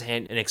drops his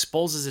hand and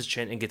exposes his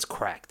chin and gets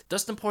cracked.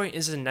 Dustin Poirier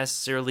isn't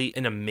necessarily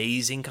an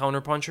amazing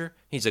counterpuncher.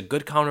 He's a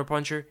good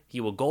counterpuncher. He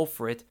will go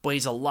for it, but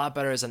he's a lot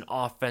better as an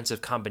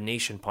offensive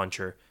combination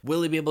puncher.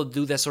 Will he be able to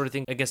do that sort of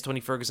thing against Tony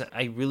Ferguson?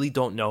 I really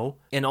don't know.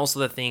 And also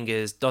the thing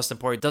is, Dustin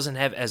Poirier doesn't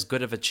have as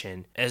good of a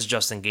chin as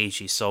Justin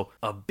Gaethje, so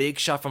a big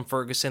shot from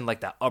Ferguson,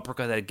 like that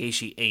uppercut that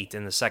Gaethje ate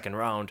in the second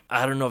round,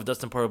 I don't know if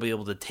Dustin Poirier will be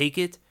able to take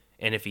it,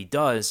 and if he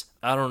does,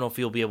 I don't know if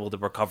he'll be able to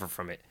recover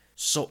from it.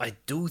 So I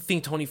do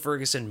think Tony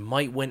Ferguson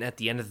might win at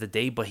the end of the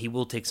day, but he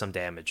will take some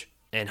damage.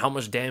 And how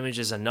much damage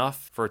is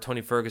enough for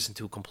Tony Ferguson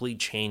to completely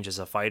change as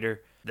a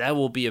fighter? That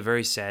will be a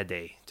very sad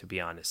day, to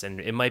be honest, and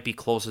it might be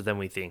closer than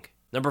we think.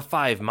 Number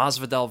 5,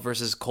 Masvidal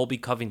versus Colby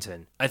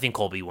Covington. I think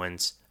Colby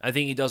wins. I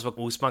think he does what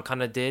Usman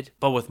kind of did,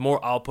 but with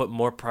more output,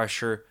 more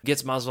pressure,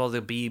 gets Masvidal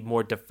to be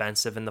more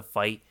defensive in the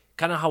fight.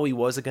 Kind of how he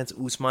was against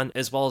Usman,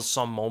 as well as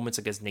some moments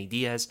against Nate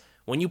Diaz.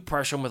 When you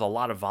pressure him with a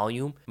lot of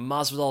volume,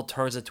 Masvidal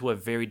turns into a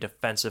very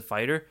defensive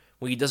fighter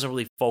where he doesn't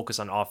really focus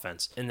on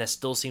offense, and that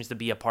still seems to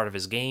be a part of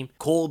his game.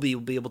 Colby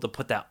will be able to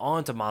put that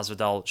onto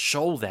Masvidal,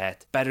 show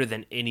that better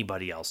than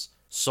anybody else.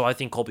 So I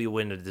think Colby will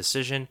win the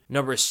decision.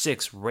 Number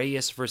 6,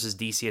 Reyes versus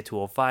DC at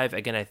 205.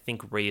 Again, I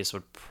think Reyes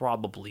would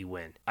probably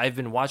win. I've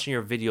been watching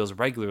your videos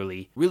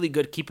regularly. Really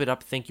good. Keep it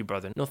up. Thank you,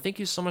 brother. No, thank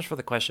you so much for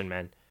the question,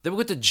 man. Then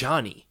we go to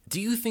Johnny. Do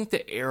you think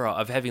the era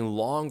of having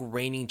long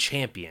reigning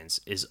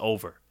champions is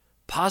over?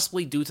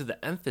 Possibly due to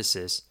the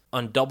emphasis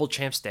on double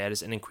champ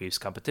status and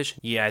increased competition.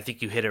 Yeah, I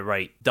think you hit it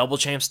right. Double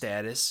champ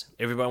status.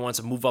 Everybody wants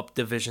to move up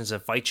divisions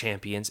and fight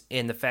champions.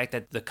 And the fact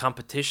that the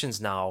competitions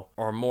now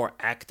are more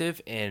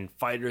active and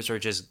fighters are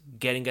just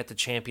getting at the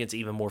champions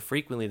even more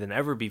frequently than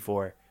ever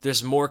before.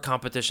 There's more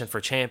competition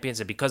for champions,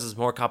 and because there's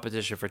more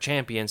competition for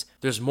champions,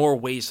 there's more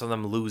ways for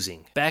them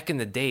losing. Back in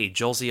the day,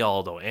 Jose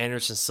Aldo,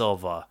 Anderson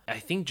Silva, I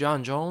think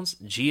John Jones,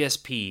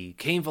 GSP,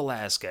 Cain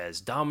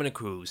Velasquez, Dominic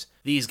Cruz,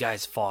 these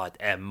guys fought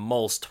at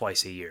most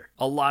twice a year.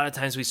 A lot of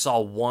times we saw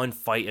one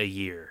fight a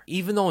year.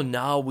 Even though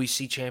now we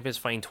see champions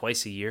fighting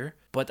twice a year,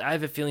 but I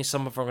have a feeling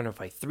some of them are going to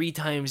fight 3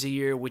 times a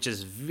year, which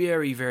is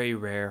very, very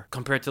rare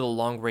compared to the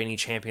long-reigning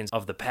champions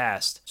of the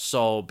past.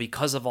 So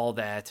because of all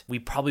that, we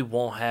probably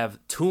won't have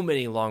too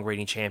many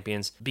long-reigning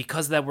champions.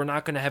 Because of that, we're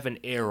not going to have an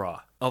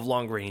era of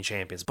long-reigning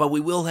champions, but we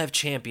will have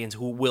champions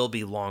who will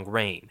be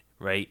long-reign,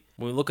 right?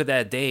 When we look at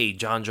that day,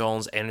 John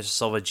Jones, Anderson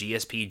Silva,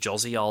 GSP,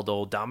 Jose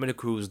Aldo, Dominic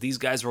Cruz, these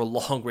guys were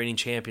long-reigning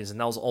champions, and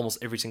that was almost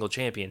every single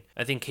champion.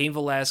 I think Cain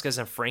Velasquez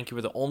and Frankie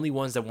were the only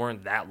ones that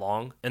weren't that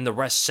long, and the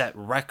rest set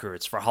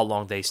records for how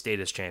long they stayed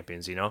as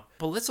champions, you know?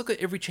 But let's look at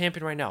every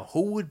champion right now.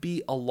 Who would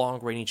be a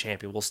long-reigning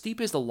champion? Well,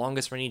 Stipe is the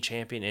longest-reigning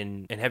champion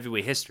in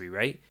heavyweight history,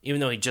 right? Even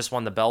though he just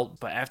won the belt,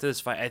 but after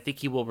this fight, I think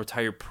he will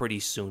retire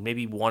pretty soon,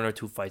 maybe 1 or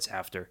 2 fights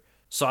after.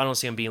 So I don't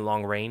see him being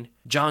long-reign.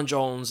 John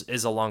Jones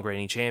is a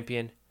long-reigning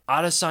champion.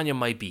 Adesanya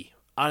might be.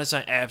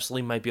 Adesanya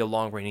absolutely might be a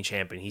long-reigning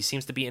champion. He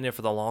seems to be in it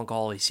for the long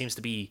haul. He seems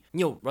to be,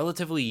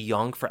 relatively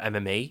young for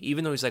MMA,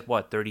 even though he's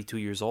 32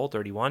 years old,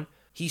 31.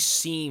 He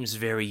seems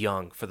very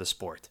young for the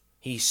sport.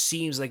 He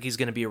seems like he's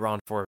going to be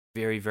around for a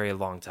very, very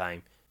long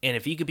time. And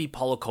if he could beat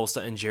Paulo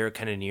Costa and Jared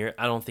Cannonier,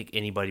 I don't think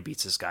anybody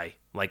beats this guy.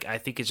 I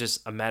think it's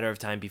just a matter of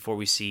time before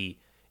we see,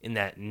 in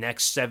that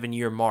next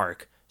 7-year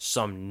mark,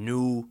 some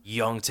new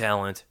young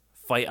talent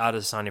fight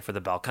Adesanya for the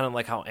belt, kind of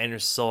like how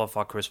Anderson Silva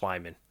fought Chris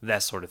Weidman,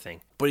 that sort of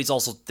thing. But he's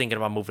also thinking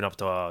about moving up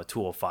to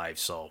 205,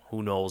 so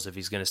who knows if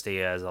he's going to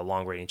stay as a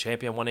long-reigning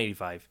champion.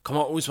 185.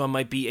 Kamaru Usman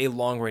might be a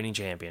long-reigning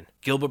champion.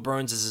 Gilbert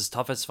Burns is his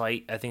toughest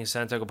fight. I think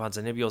Santiago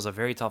Ponzinibbio is a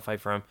very tough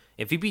fight for him.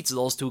 If he beats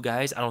those 2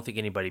 guys, I don't think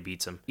anybody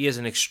beats him. He has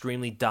an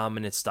extremely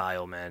dominant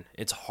style, man.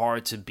 It's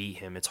hard to beat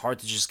him. It's hard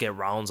to just get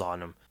rounds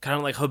on him. Kind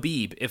of like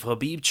Khabib. If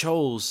Khabib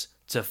chose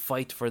to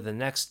fight for the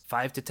next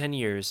 5 to 10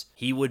 years,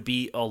 he would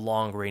be a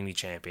long-reigning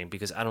champion,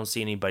 because I don't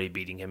see anybody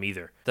beating him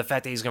either. The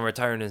fact that he's going to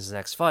retire in his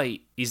next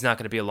fight, he's not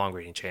going to be a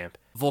long-reigning champ.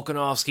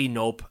 Volkanovski,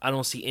 nope. I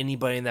don't see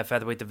anybody in that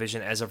featherweight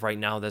division as of right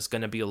now that's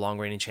going to be a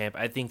long-reigning champ.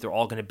 I think they're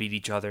all going to beat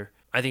each other.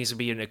 I think it's going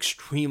to be an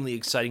extremely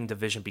exciting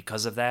division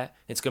because of that.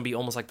 It's going to be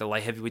almost like the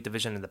light heavyweight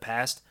division in the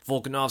past.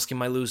 Volkanovski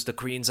might lose to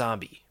Korean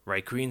Zombie,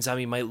 right? Korean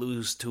Zombie might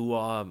lose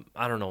to,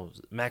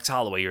 Max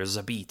Holloway or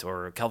Zabit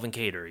or Kelvin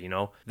Cater,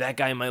 That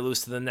guy might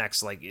lose to the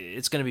next.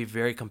 It's going to be a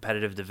very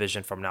competitive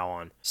division from now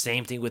on.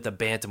 Same thing with the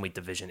bantamweight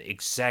division.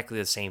 Exactly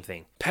the same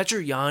thing.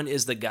 Petr Yan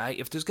is the guy.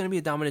 If there's going to be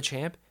a dominant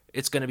champ,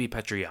 it's going to be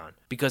Petr Yan,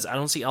 because I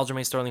don't see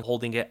Aljamain Sterling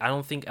holding it. I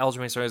don't think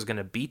Aljamain Sterling is going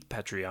to beat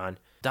Petr Yan.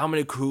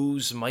 Dominic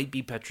Cruz might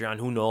be Petr Yan,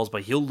 who knows,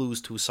 but he'll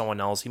lose to someone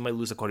else. He might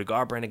lose to Cody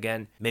Garbrandt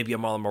again, maybe a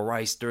Marlon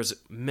Moraes. There's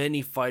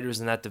many fighters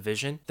in that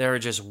division that are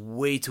just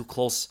way too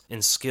close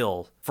in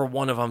skill for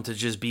one of them to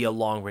just be a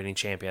long-reigning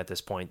champion at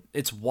this point.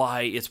 It's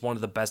why it's one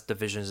of the best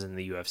divisions in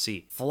the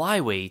UFC.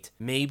 Flyweight,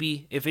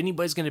 maybe. If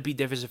anybody's going to beat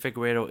Davidson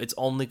Figueiredo, it's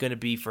only going to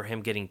be for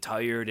him getting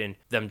tired and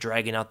them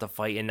dragging out the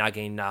fight and not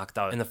getting knocked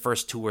out in the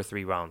first 2 or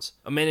 3 rounds.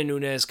 Amanda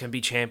Nunes can be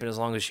champion as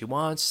long as she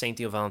wants. Same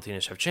thing with Valentina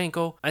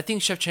Shevchenko. I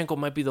think Shevchenko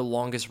might be the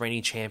longest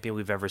reigning champion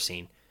we've ever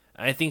seen.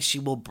 I think she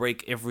will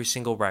break every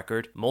single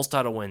record. Most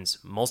title wins,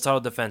 most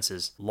title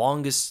defenses,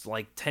 longest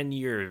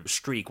 10-year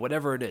streak,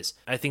 whatever it is.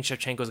 I think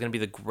Shevchenko is going to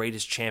be the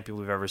greatest champion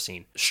we've ever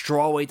seen.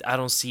 Strawweight, I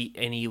don't see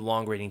any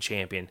long reigning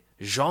champion.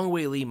 Zhang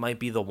Weili might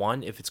be the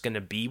one if it's going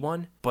to be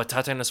one, but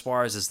Tatiana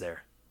Suarez is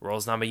there.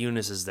 Rose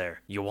Namajunas is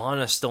there.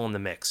 Joanna's still in the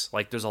mix.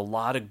 There's a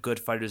lot of good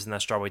fighters in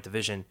that strawweight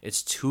division.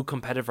 It's too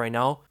competitive right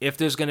now. If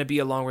there's going to be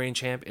a long-range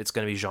champ, it's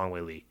going to be Zhang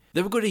Weili.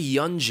 Then we go to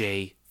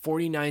Yunjae,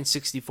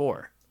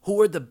 49-64. Who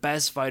are the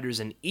best fighters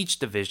in each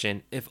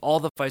division if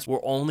all the fights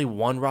were only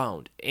 1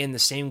 round? And the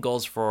same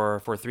goes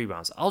for 3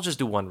 rounds. I'll just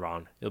do 1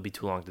 round. It'll be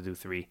too long to do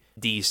 3.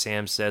 D.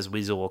 Sam says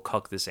Weasel will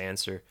cuck this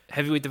answer.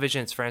 Heavyweight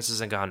division, it's Francis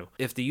Ngannou.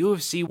 If the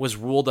UFC was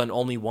ruled on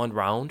only 1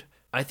 round,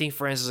 I think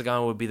Francis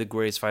Ngannou would be the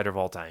greatest fighter of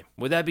all time.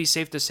 Would that be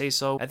safe to say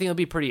so? I think it'll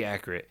be pretty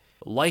accurate.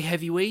 Light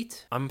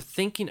heavyweight, I'm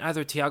thinking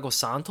either Thiago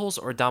Santos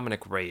or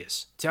Dominic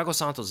Reyes. Thiago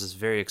Santos is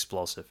very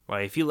explosive,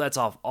 right? If he lets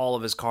off all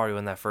of his cardio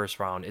in that first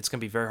round, it's going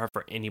to be very hard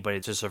for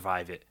anybody to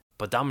survive it.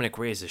 But Dominic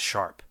Reyes is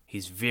sharp.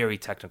 He's very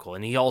technical,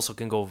 and he also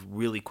can go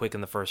really quick in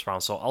the first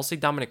round. So I'll say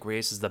Dominic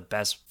Reyes is the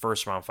best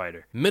first round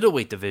fighter.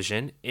 Middleweight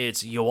division,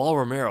 it's Yoel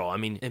Romero. I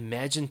mean,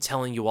 imagine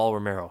telling Yoel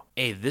Romero,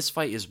 hey, this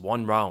fight is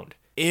 1 round.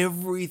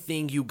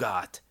 Everything you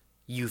got,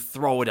 you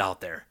throw it out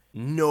there.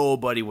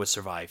 Nobody would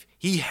survive.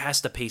 He has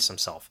to pace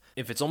himself.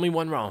 If it's only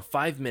 1 round,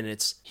 5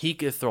 minutes, he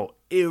could throw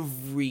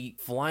every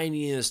flying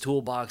in his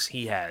toolbox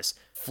he has.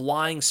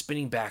 Flying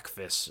spinning back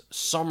fists,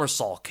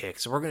 somersault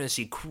kicks. We're going to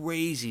see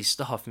crazy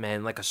stuff,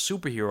 man, like a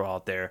superhero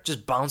out there,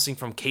 just bouncing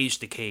from cage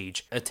to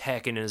cage,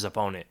 attacking his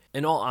opponent.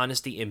 In all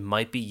honesty, it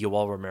might be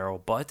Yoel Romero,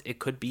 but it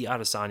could be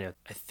Adesanya.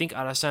 I think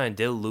Adesanya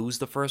did lose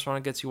the first round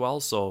against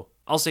Yoel, so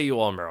I'll say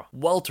Yoel Romero.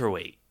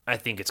 Welterweight. I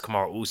think it's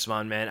Kamaru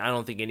Usman, man. I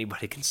don't think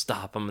anybody can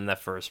stop him in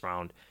that first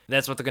round.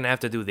 That's what they're going to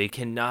have to do. They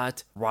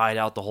cannot ride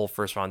out the whole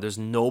first round. There's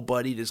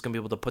nobody that's going to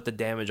be able to put the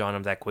damage on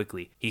him that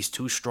quickly. He's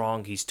too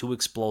strong. He's too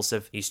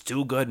explosive. He's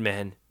too good,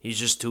 man. He's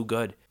just too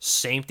good.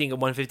 Same thing at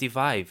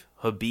 155.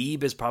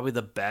 Khabib is probably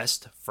the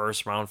best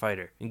first round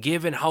fighter. And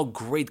given how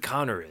great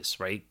Conor is,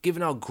 right?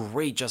 Given how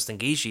great Justin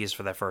Gaethje is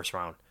for that first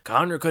round.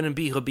 Conor couldn't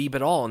beat Khabib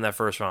at all in that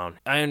first round.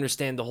 I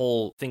understand the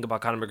whole thing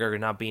about Conor McGregor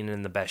not being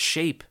in the best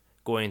shape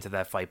going into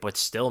that fight, but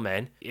still,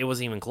 man, it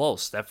wasn't even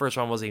close. That first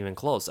round wasn't even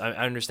close. I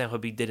understand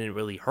Khabib didn't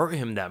really hurt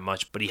him that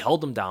much, but he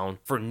held him down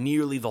for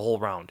nearly the whole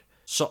round.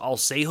 So I'll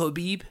say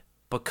Khabib,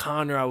 but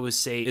Conor, I would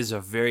say, is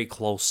a very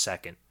close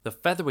second. The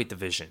featherweight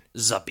division,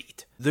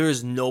 Zabit. There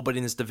is nobody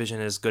in this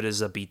division as good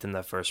as Zabit in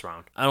that first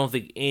round. I don't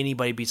think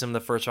anybody beats him in the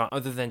first round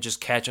other than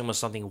just catching him with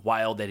something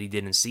wild that he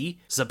didn't see.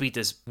 Zabit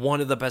is one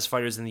of the best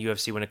fighters in the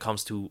UFC when it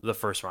comes to the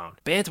first round.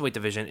 Bantamweight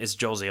division is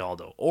Jose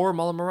Aldo or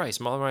Marlon Moraes.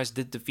 Marlon Moraes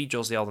did defeat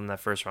Jose Aldo in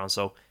that first round,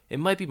 so it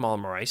might be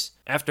Marlon Moraes.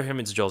 After him,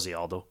 it's Jose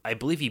Aldo. I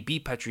believe he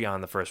beat Petr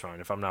in the first round,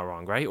 if I'm not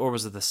wrong, right? Or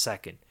was it the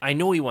second? I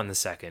know he won the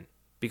second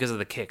because of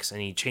the kicks,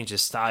 and he changed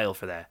his style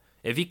for that.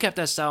 If he kept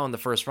that style in the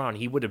first round,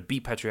 he would have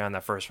beat Petr in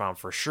that first round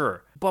for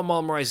sure. But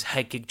Marlon Moraes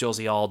head kicked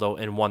Jose Aldo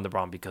and won the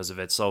round because of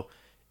it. So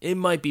it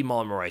might be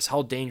Marlon Moraes.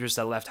 How dangerous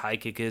that left high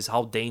kick is,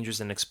 how dangerous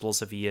and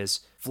explosive he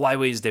is.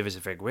 Flyweight is Davis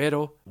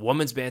Figueiredo.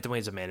 Women's bantamweight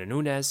is Amanda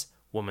Nunes.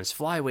 Women's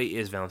flyweight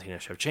is Valentina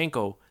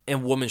Shevchenko.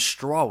 And women's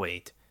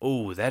strawweight,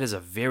 oh, that is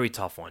a very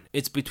tough one.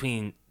 It's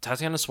between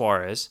Tatiana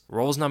Suarez,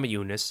 Rose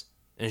Namajunas,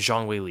 and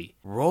Zhang Weili.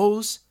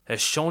 Rose has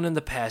shown in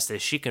the past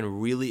that she can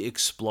really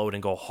explode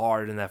and go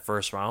hard in that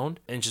first round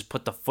and just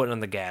put the foot on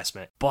the gas,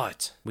 man.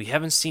 But we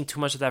haven't seen too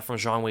much of that from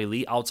Zhang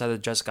Weili outside of the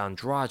Jessica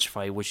Andrade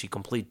fight, which she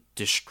completely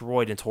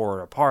destroyed and tore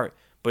her apart.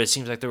 But it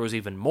seems like there was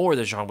even more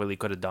that Zhang Weili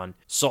could have done.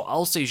 So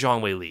I'll say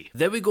Zhang Weili.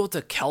 Then we go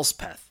to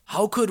Kelspeth.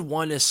 How could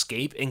one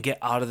escape and get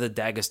out of the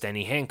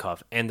Dagestani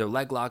handcuff and their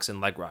leg locks and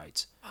leg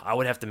rides? I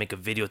would have to make a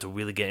video to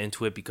really get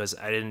into it because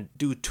I didn't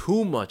do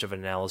too much of an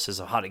analysis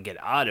of how to get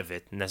out of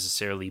it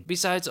necessarily.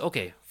 Besides,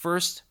 okay,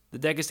 first, the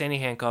Dagestani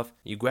handcuff,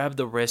 you grab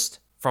the wrist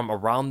from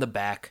around the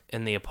back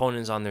and the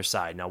opponent's on their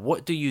side. Now,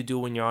 what do you do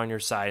when you're on your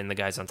side and the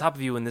guy's on top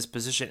of you in this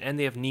position and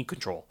they have knee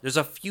control? There's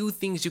a few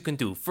things you can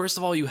do. First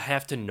of all, you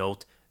have to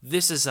note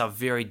this is a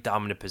very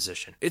dominant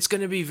position. It's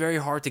going to be very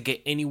hard to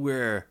get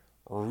anywhere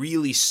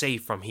really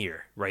safe from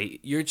here, right?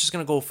 You're just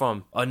going to go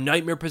from a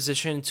nightmare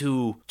position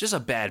to just a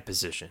bad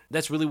position.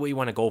 That's really what you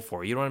want to go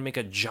for. You don't want to make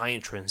a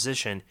giant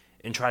transition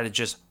and try to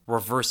just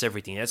reverse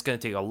everything. That's going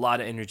to take a lot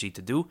of energy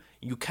to do.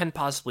 You can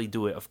possibly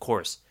do it, of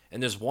course.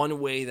 And there's one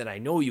way that I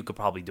know you could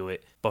probably do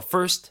it. But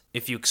first,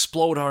 if you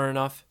explode hard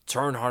enough,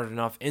 turn hard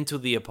enough into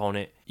the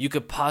opponent, you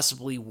could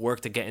possibly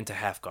work to get into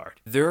half guard.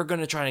 They're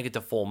going to try to get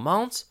to full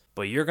mount,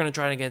 but you're going to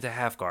try to get into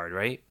half guard,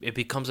 right? It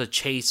becomes a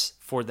chase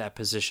for that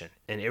position.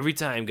 And every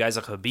time guys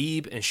like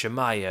Khabib and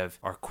Chimaev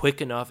are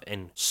quick enough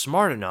and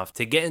smart enough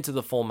to get into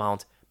the full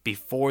mount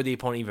before the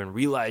opponent even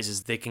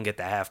realizes they can get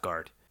the half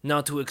guard.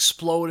 Now, to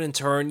explode and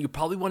turn, you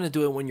probably want to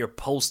do it when you're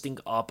posting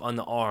up on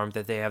the arm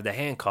that they have the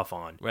handcuff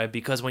on, right?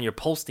 Because when you're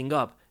posting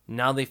up,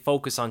 now they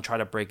focus on trying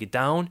to break it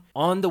down.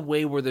 On the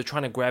way where they're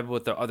trying to grab it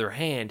with their other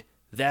hand,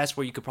 that's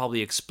where you could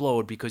probably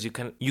explode because you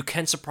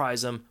can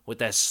surprise them with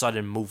that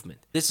sudden movement.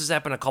 This has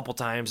happened a couple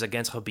times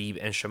against Khabib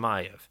and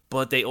Chimaev,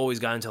 but they always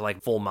got into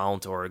like full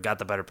mount or got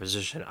the better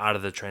position out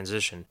of the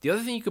transition. The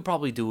other thing you could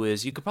probably do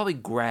is you could probably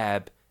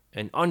grab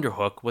an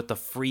underhook with the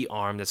free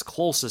arm that's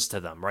closest to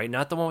them, right?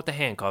 Not the one with the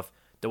handcuff,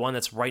 the one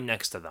that's right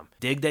next to them.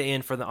 Dig that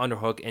in for the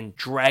underhook and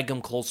drag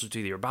them closer to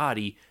your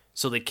body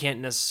so they can't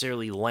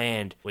necessarily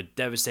land with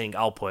devastating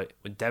output,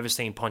 with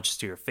devastating punches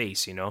to your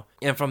face, you know?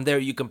 And from there,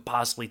 you can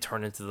possibly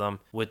turn into them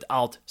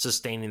without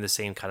sustaining the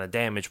same kind of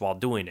damage while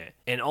doing it.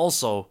 And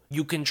also,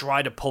 you can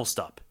try to post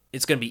up.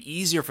 It's going to be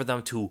easier for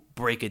them to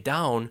break it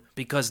down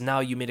because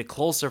now you made it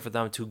closer for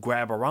them to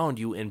grab around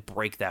you and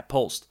break that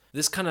post.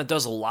 This kind of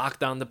does lock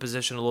down the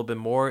position a little bit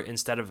more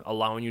instead of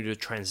allowing you to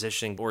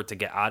transition or to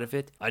get out of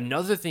it.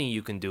 Another thing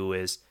you can do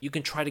is you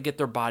can try to get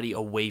their body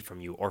away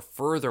from you or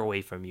further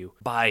away from you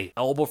by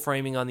elbow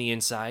framing on the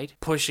inside,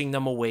 pushing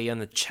them away on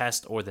the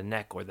chest or the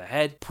neck or the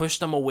head, push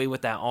them away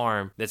with that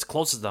arm that's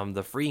closest to them,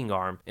 the freeing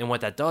arm. And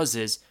what that does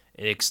is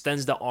it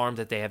extends the arm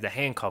that they have the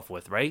handcuff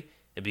with, right?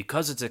 And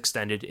because it's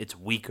extended, it's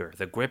weaker.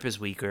 The grip is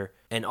weaker.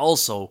 And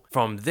also,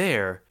 from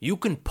there, you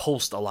can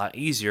post a lot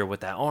easier with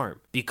that arm.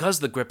 Because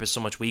the grip is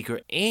so much weaker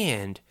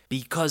and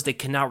because they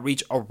cannot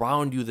reach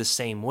around you the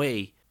same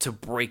way to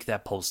break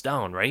that post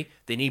down, right?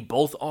 They need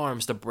both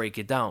arms to break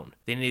it down.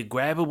 They need to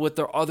grab it with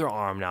their other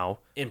arm now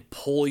and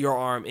pull your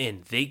arm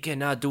in. They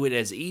cannot do it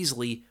as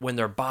easily when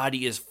their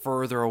body is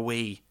further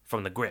away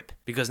from the grip,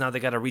 because now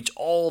they got to reach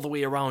all the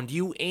way around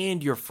you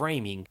and your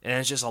framing, and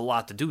it's just a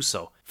lot to do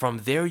so. From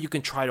there, you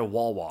can try to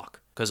wall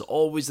walk, because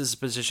always this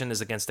position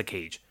is against the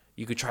cage.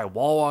 You could try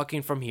wall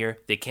walking from here.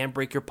 They can't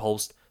break your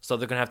post, so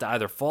they're going to have to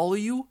either follow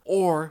you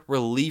or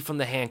relieve from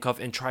the handcuff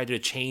and try to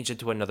change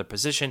into another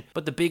position.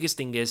 But the biggest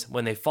thing is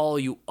when they follow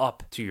you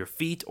up to your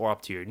feet or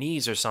up to your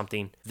knees or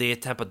something, they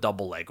attempt a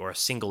double leg or a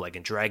single leg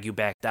and drag you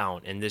back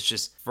down, and this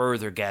just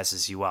further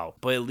gasses you out.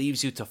 But it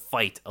leaves you to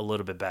fight a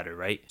little bit better,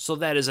 right? So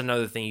that is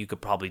another thing you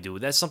could probably do.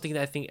 That's something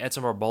that I think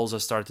Edson Barboza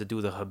started to do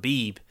with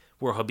Khabib,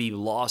 where Khabib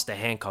lost a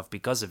handcuff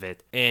because of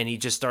it, and he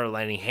just started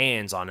landing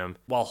hands on him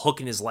while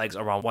hooking his legs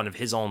around one of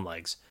his own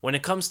legs. When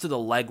it comes to the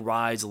leg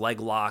rides, leg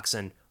locks,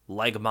 and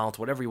leg mount,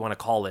 whatever you want to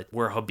call it,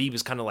 where Khabib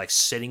is kind of like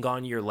sitting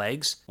on your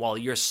legs while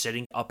you're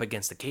sitting up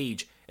against the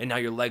cage, and now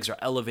your legs are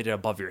elevated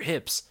above your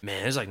hips,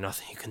 man, there's like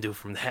nothing you can do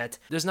from that.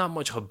 There's not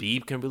much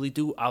Khabib can really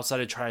do outside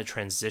of try to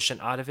transition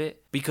out of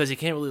it, because he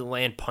can't really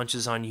land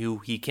punches on you.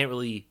 He can't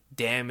really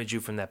damage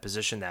you from that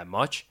position that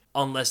much.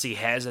 Unless he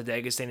has a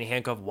Dagestani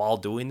handcuff while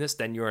doing this,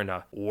 then you're in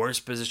a worse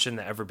position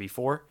than ever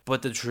before.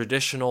 But the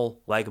traditional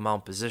leg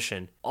mount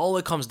position, all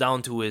it comes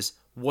down to is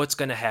what's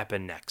going to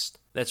happen next.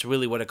 That's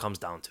really what it comes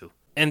down to.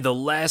 And the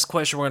last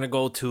question we're going to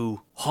go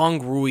to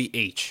Hong Rui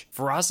H.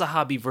 Firas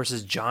Zahabi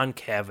versus John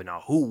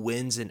Kavanagh. Who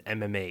wins in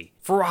MMA?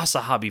 Firas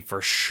Zahabi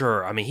for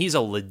sure. I mean, he's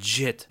a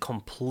legit,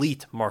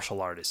 complete martial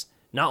artist.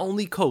 Not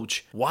only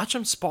coach, watch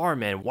him spar,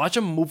 man. Watch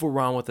him move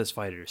around with his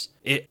fighters.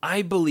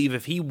 I believe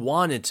if he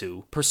wanted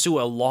to pursue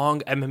a long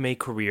MMA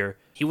career,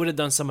 he would have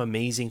done some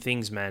amazing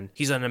things, man.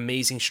 He's an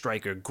amazing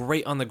striker,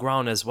 great on the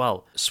ground as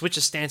well.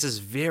 Switches stances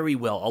very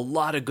well, a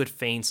lot of good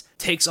feints,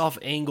 takes off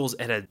angles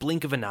at a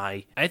blink of an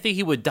eye. I think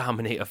he would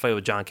dominate a fight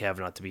with John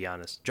Kavanagh, to be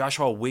honest.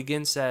 Joshua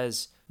Wiggins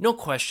says, no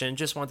question,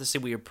 just want to say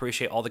we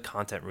appreciate all the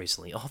content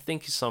recently. Oh,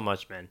 thank you so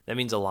much, man. That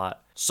means a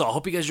lot. So I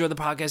hope you guys enjoyed the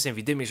podcast, and if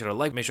you did, make sure to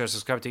like, make sure to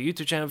subscribe to the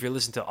YouTube channel if you're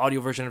listening to the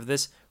audio version of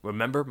this.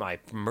 Remember, my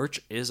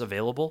merch is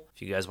available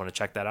if you guys want to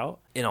check that out.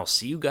 And I'll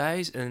see you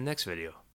guys in the next video.